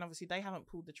 and obviously they haven't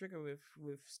pulled the trigger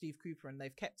with Steve Cooper, and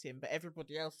they've kept him, but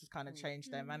everybody else has kind of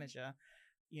changed their manager.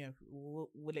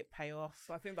 Will it pay off?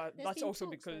 So I think that's also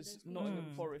because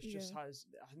Nottingham Forest just has.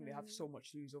 I think they have so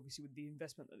much to lose. Obviously, with the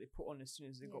investment that they put on as soon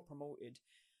as they got promoted,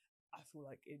 I feel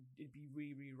like it'd be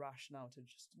really, really rash now to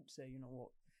just say, you know what,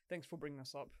 thanks for bringing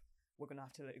us up. We're gonna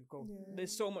have to let it go. Yeah.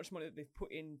 There's so much money that they've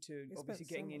put into obviously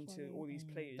getting into all these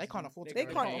players. They can't afford to. They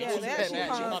actually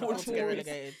can't afford to get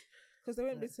relegated. Because they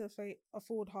won't be able to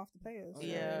afford half the players. So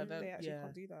they actually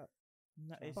can't do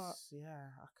that. But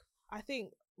I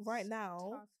think right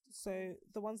now, so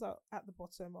the ones that are at the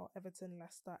bottom are Everton,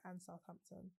 Leicester, and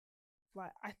Southampton.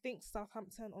 Like, I think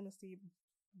Southampton, honestly,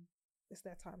 it's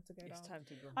their time to go down. It's time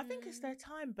to go. I think it's their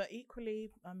time, but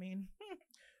equally, I mean,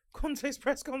 Conte's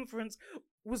press conference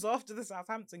was after the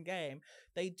Southampton game.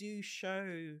 They do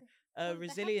show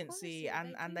resiliency,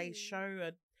 and they show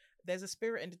there's a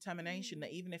spirit and determination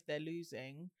that even if they're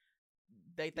losing,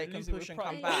 they can push and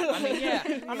come back. I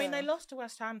mean, I mean, they lost to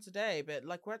West Ham today, but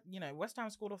like, West Ham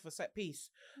scored off a set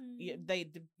piece.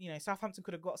 Southampton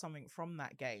could have got something from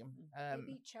that game. They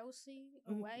beat Chelsea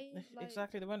away.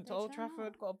 Exactly, they went to Old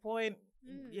Trafford, got a point.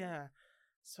 Yeah,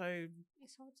 so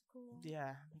it's hard to call.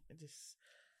 Yeah,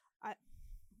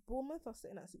 Bournemouth are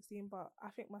sitting at 16, but I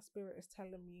think my spirit is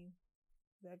telling me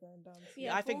they're going down.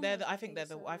 Yeah, I think they're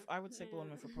the. I would say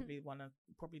Bournemouth are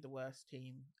probably the worst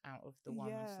team out of the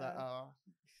ones that are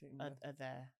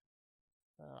there.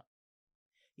 But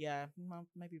yeah,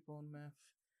 maybe Bournemouth.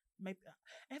 Maybe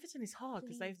Everton is hard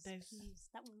because they've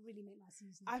that would really make my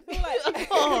season. I feel like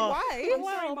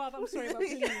why? I'm sorry, Bob.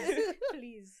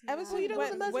 Please. Everton, you don't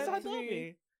want the Merseyside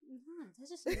derby. They're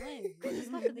just annoying. It's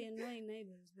not for the annoying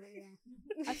neighbours, but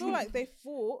yeah. I feel like they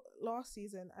fought last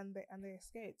season and they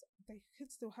escaped. They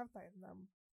could still have that in them.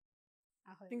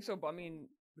 I think so, but I mean,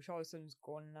 Richarlison's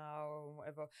gone now, or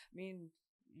whatever. I mean,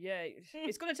 yeah,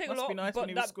 it's gonna take a lot. Be nice but when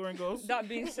he was scoring goals. That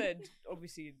being said,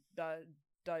 obviously,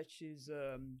 Dyche's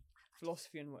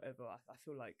philosophy and whatever, I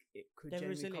feel like it could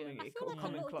genuinely come in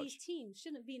clutch. A lot of these teams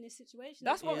shouldn't be in this situation.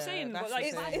 That's what I'm saying. But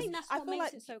like, I think that's what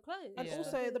makes it so close. And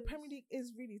also, the Premier League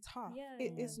is really tough.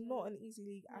 It is not an easy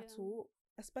league at all,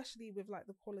 especially with like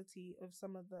the quality of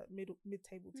some of the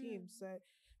mid-table teams. So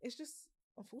it's just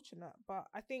unfortunate. But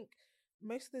I think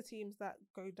most of the teams that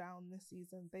go down this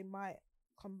season, they might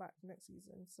come back next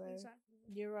season. So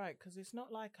you're right, because it's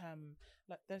not like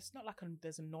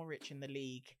there's a Norwich in the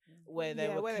league where they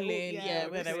were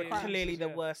clearly the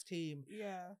worst team.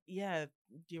 Yeah,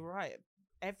 you're right.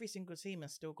 Every single team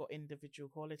has still got individual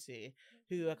quality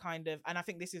who are kind of, and I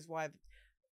think this is why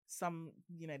some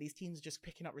these teams are just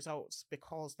picking up results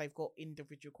because they've got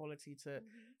individual quality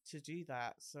to do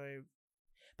that. So,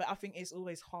 but I think it's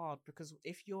always hard because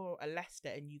if you're a Leicester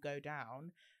and you go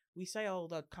down, we say, oh,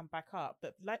 they'll come back up,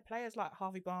 but like players like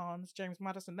Harvey Barnes, James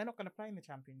Maddison, they're not going to play in the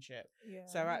Championship. Yeah.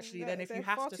 So actually, then if you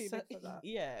have to,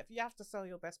 if you have to sell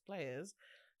your best players,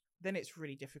 then it's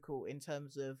really difficult in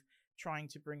terms of trying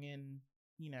to bring in,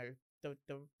 you know,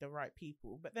 the right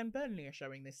people. But then Burnley are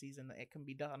showing this season that it can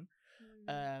be done.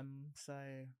 So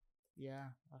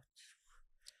yeah.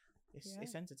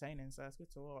 It's entertaining, so it's good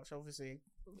to watch. Obviously,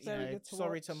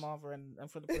 sorry to Marva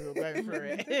and for the people who are going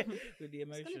through it with the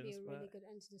emotions. It's going to be a really good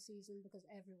end to the season because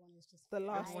everyone is just the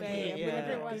last day.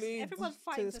 Everyone's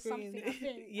fighting for something. I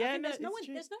think. There's no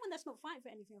one that's not fighting for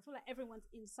anything. I feel like everyone's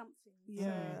in something. Yeah.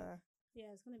 So,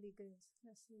 yeah, it's going to be good.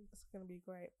 Let's see. It's going to be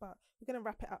great. But we're going to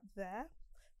wrap it up there.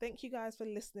 Thank you guys for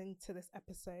listening to this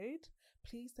episode.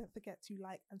 Please don't forget to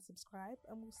like and subscribe,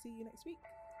 and we'll see you next week.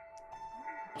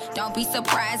 Don't be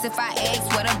surprised if I ask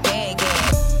what a bag is.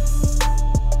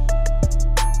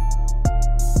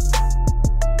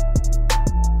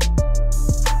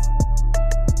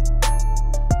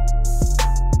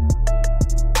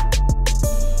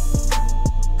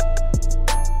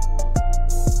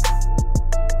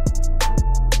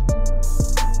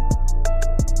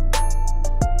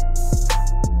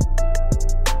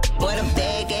 What a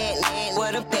bag is,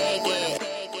 what a bag is.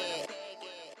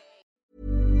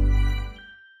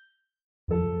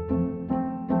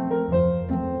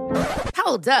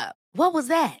 Hold up. What was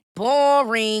that?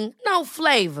 Boring. No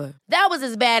flavor. That was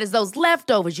as bad as those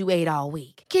leftovers you ate all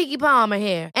week. Keke Palmer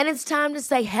here. And it's time to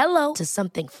say hello to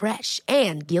something fresh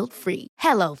and guilt-free.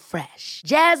 Hello Fresh.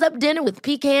 Jazz up dinner with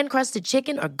pecan-crusted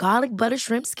chicken or garlic butter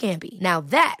shrimp scampi. Now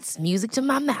that's music to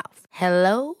my mouth.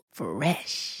 Hello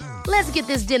Fresh. Let's get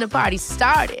this dinner party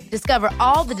started. Discover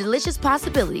all the delicious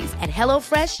possibilities at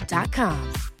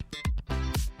HelloFresh.com.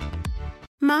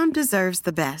 Mom deserves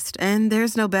the best, and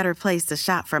there's no better place to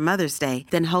shop for Mother's Day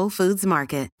than Whole Foods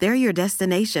Market. They're your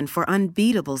destination for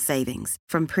unbeatable savings,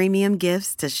 from premium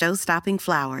gifts to show-stopping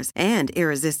flowers and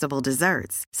irresistible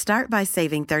desserts. Start by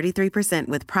saving 33%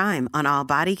 with Prime on all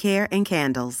body care and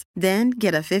candles. Then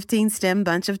get a 15-stem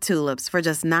bunch of tulips for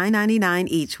just $9.99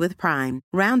 each with Prime.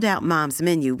 Round out Mom's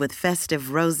menu with festive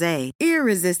rosé,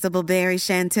 irresistible berry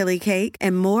chantilly cake,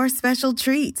 and more special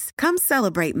treats. Come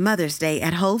celebrate Mother's Day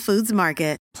at Whole Foods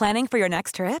Market. Planning for your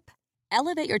next trip?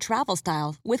 Elevate your travel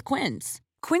style with Quince.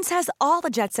 Quince has all the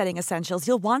jet-setting essentials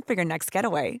you'll want for your next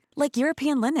getaway, like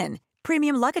European linen,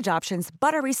 premium luggage options,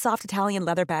 buttery soft Italian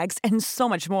leather bags, and so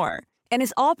much more. And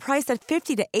is all priced at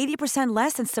 50 to 80%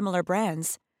 less than similar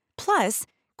brands. Plus,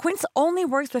 Quince only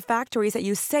works with factories that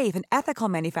use safe and ethical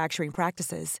manufacturing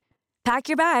practices. Pack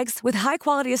your bags with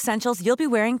high-quality essentials you'll be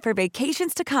wearing for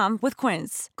vacations to come with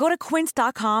Quince. Go to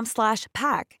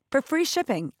quince.com/pack for free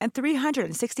shipping and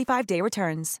 365-day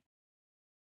returns.